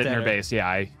has it in her base. Yeah,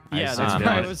 I Yeah, assumed that's it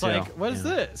why I was was too. like, "What is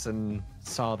this?" And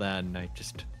saw that, and I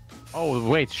just. Oh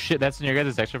wait, shit! That's in your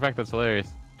guys' extra fact. That's hilarious.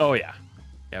 Oh yeah,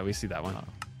 yeah, we see that one.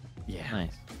 Yeah.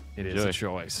 Nice. It is a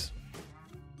choice.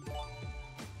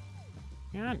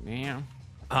 God damn.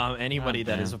 Anybody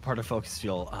that damn. is a part of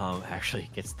FocusFuel actually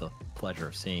gets the pleasure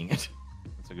of seeing it.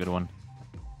 That's a good one.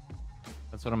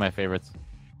 That's one of my favorites.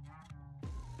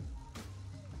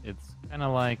 It's kind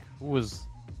of like who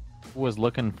was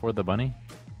looking for the bunny?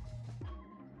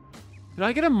 Did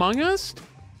I get Among Us?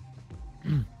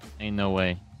 Ain't no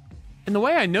way. And the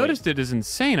way I noticed it is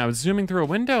insane. I was zooming through a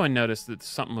window and noticed that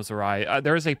something was awry.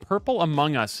 There is a purple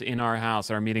Among Us in our house,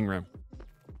 our meeting room.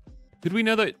 Did we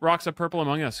know that rocks have purple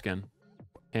Among Us skin?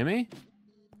 Hammy?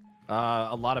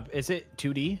 A lot of. Is it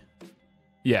 2D?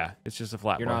 Yeah, it's just a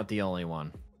flat. You're bar. not the only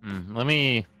one. Let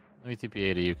me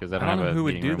TPA to you because I don't have know a who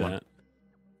would meeting do room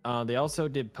that. They also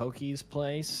did Pokey's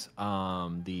place,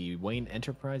 the Wayne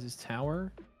Enterprises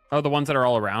Tower. Oh, the ones that are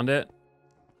all around it?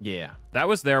 Yeah. That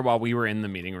was there while we were in the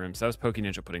meeting room. So that was Pokey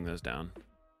Ninja putting those down.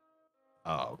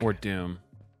 Oh, okay. Or Doom.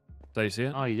 So you see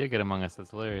it? Oh, you did get Among Us. That's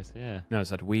hilarious. Yeah. No, it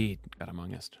said we got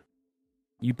Among Us.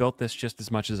 You built this just as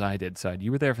much as I did, Side.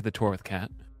 You were there for the tour with Kat.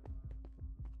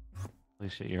 Holy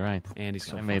shit, you're right. Andy's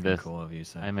so I made this. Cool of you,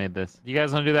 Side. I made this. You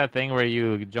guys want to do that thing where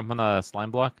you jump on the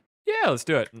slime block? Yeah, let's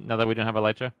do it. Now that we don't have a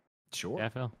Elytra? Sure. Yeah,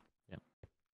 Phil? Yeah.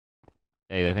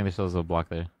 Hey, I think there's still a block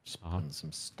there. Just putting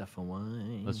some stuff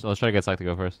away. Let's try to get Slack to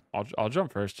go first. I'll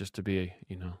jump first just to be,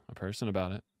 a person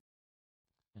about it.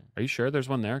 Are you sure there's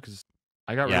one there? Because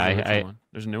I got rid of the original one.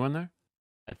 There's a new one there?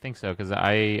 I think so, because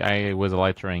I was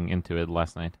Elytraing into it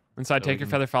last night. Inside, So take your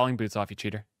feather falling boots off, you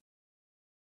cheater.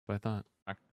 That's what I thought.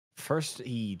 First,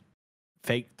 he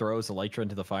fake throws Elytra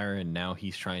into the fire, and now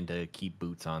he's trying to keep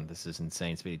boots on. This is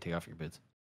insane. Speedy, take off your boots.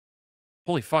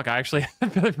 Holy fuck, I actually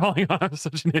had feather falling on. I'm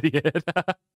such an idiot.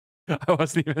 I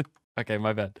wasn't even... Okay,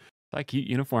 my bad. That cute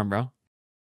uniform, bro.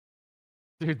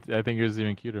 Dude, I think yours is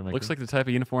even cuter, Mike. Looks like the type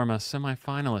of uniform a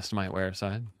semi-finalist might wear,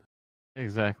 Side.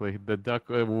 Exactly. The duck,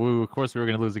 of course we were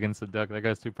going to lose against the duck. That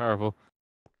guy's too powerful.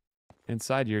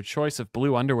 Inside, your choice of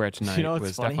blue underwear tonight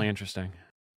was funny? definitely interesting.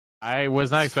 I was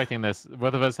not expecting this.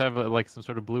 Both of us have like some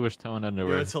sort of bluish tone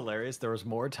underwear. It's hilarious. There was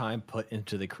more time put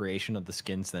into the creation of the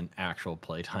skins than actual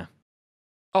playtime.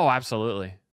 Oh,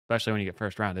 absolutely. Especially when you get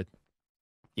first rounded.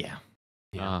 Yeah.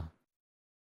 Yeah. All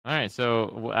right,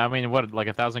 so I mean, what, like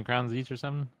 1,000 crowns each or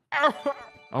something?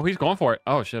 Oh, he's going for it.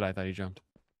 Oh shit, I thought he jumped.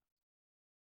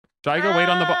 Should I go wait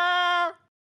on the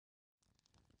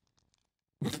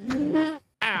ball?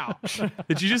 Ouch!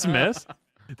 Did you just miss?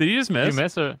 Did you just miss? You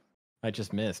miss or? I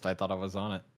just missed. I thought I was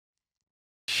on it.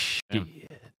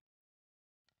 Yeah.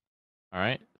 All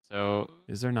right. So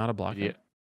is there not a block? It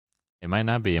might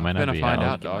not be. It might I'm not be. gonna find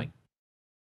out, dog.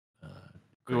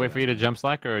 We wait for you to jump,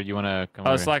 Slack, or you want to come?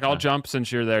 Oh, Slack, I'll jump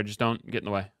since you're there. Just don't get in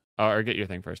the way. Or get your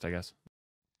thing first, I guess.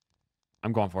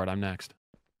 I'm going for it. I'm next.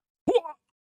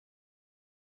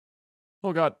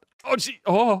 Oh god. Oh gee.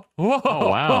 Oh. Whoa. Oh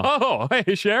wow. Oh,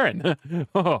 hey Sharon.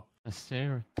 Oh.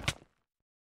 Sharon.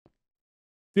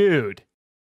 Dude.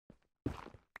 All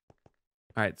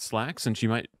right, Slack, since you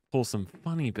might pull some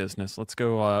funny business, let's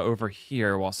go over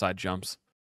here while Side jumps.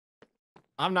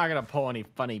 I'm not gonna pull any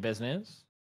funny business.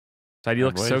 Side, you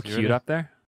look boys, so you cute ready? up there.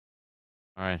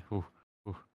 All right. Ooh.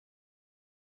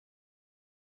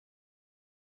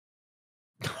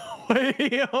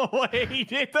 Wait, he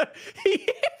hit the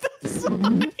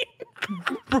sign.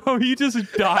 Bro, you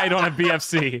just died on a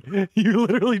BFC. You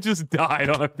literally just died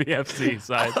on a BFC,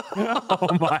 Side. Oh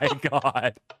my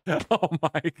god. Oh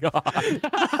my god.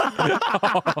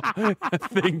 Oh, that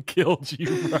thing killed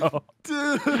you, bro.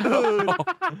 Dude.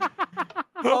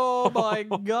 Oh my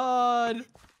god.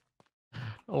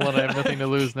 Well, I have nothing to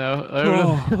lose now.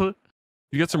 Oh.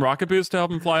 You get some rocket boots to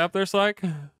help him fly up there, Slack?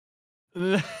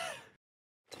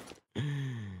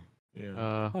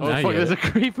 Oh, now fuck, you there's a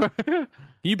get creeper. Can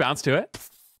you bounce to it?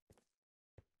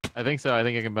 I think so. I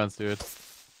think I can bounce to it.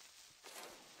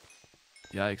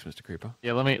 Yikes, Mr. Creeper.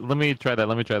 Yeah, let me try that.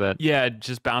 Let me try that. Yeah,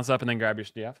 just bounce up and then grab your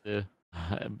stuff. Yeah.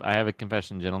 I have a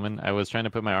confession, gentlemen. I was trying to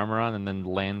put my armor on and then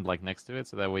land like next to it,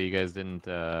 so that way you guys didn't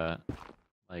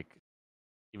like,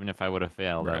 even if I would have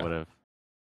failed, I Right. would have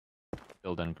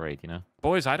still done great, you know.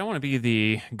 Boys, I don't want to be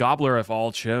the gobbler of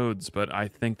all chodes, but I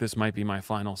think this might be my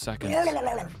final second.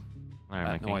 All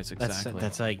right, That noise, exactly.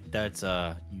 That's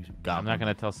you got. I'm not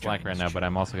gonna tell Slack right now, but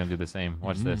I'm also gonna do the same.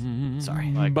 Watch this.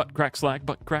 Sorry. Like, Butt crack Slack,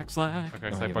 butt crack Slack. butt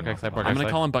crack Slack, butt crack Slack, butt I'm crack gonna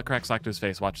Slack. call him butt crack Slack to his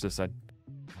face. Watch this side.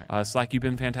 Slack, you've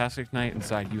been fantastic tonight, and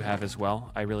Side, you have as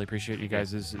well. I really appreciate you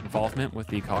guys' involvement with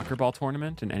the Cocker Ball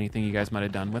tournament and anything you guys might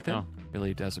have done with it. Oh.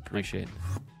 Really does appreciate.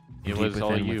 It deep was all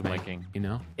within you, with me, my king. You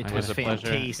know, It It was was a pleasure.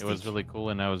 It was fantastic. really cool,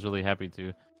 and I was really happy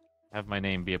to have my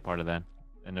name be a part of that.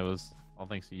 And it was all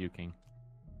thanks to you, King.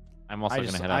 I'm also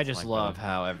gonna head out. I to just Slack, love by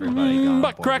how everybody got on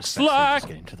Butt board crack with Spexy Slack! just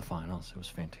getting to the finals. It was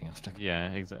fantastic. the way.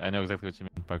 Yeah, I know exactly what you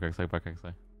mean. Butt crack Slack, butt crack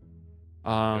Slack.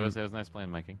 It was nice playing,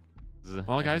 my king.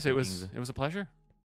 Well, guys, it was a pleasure.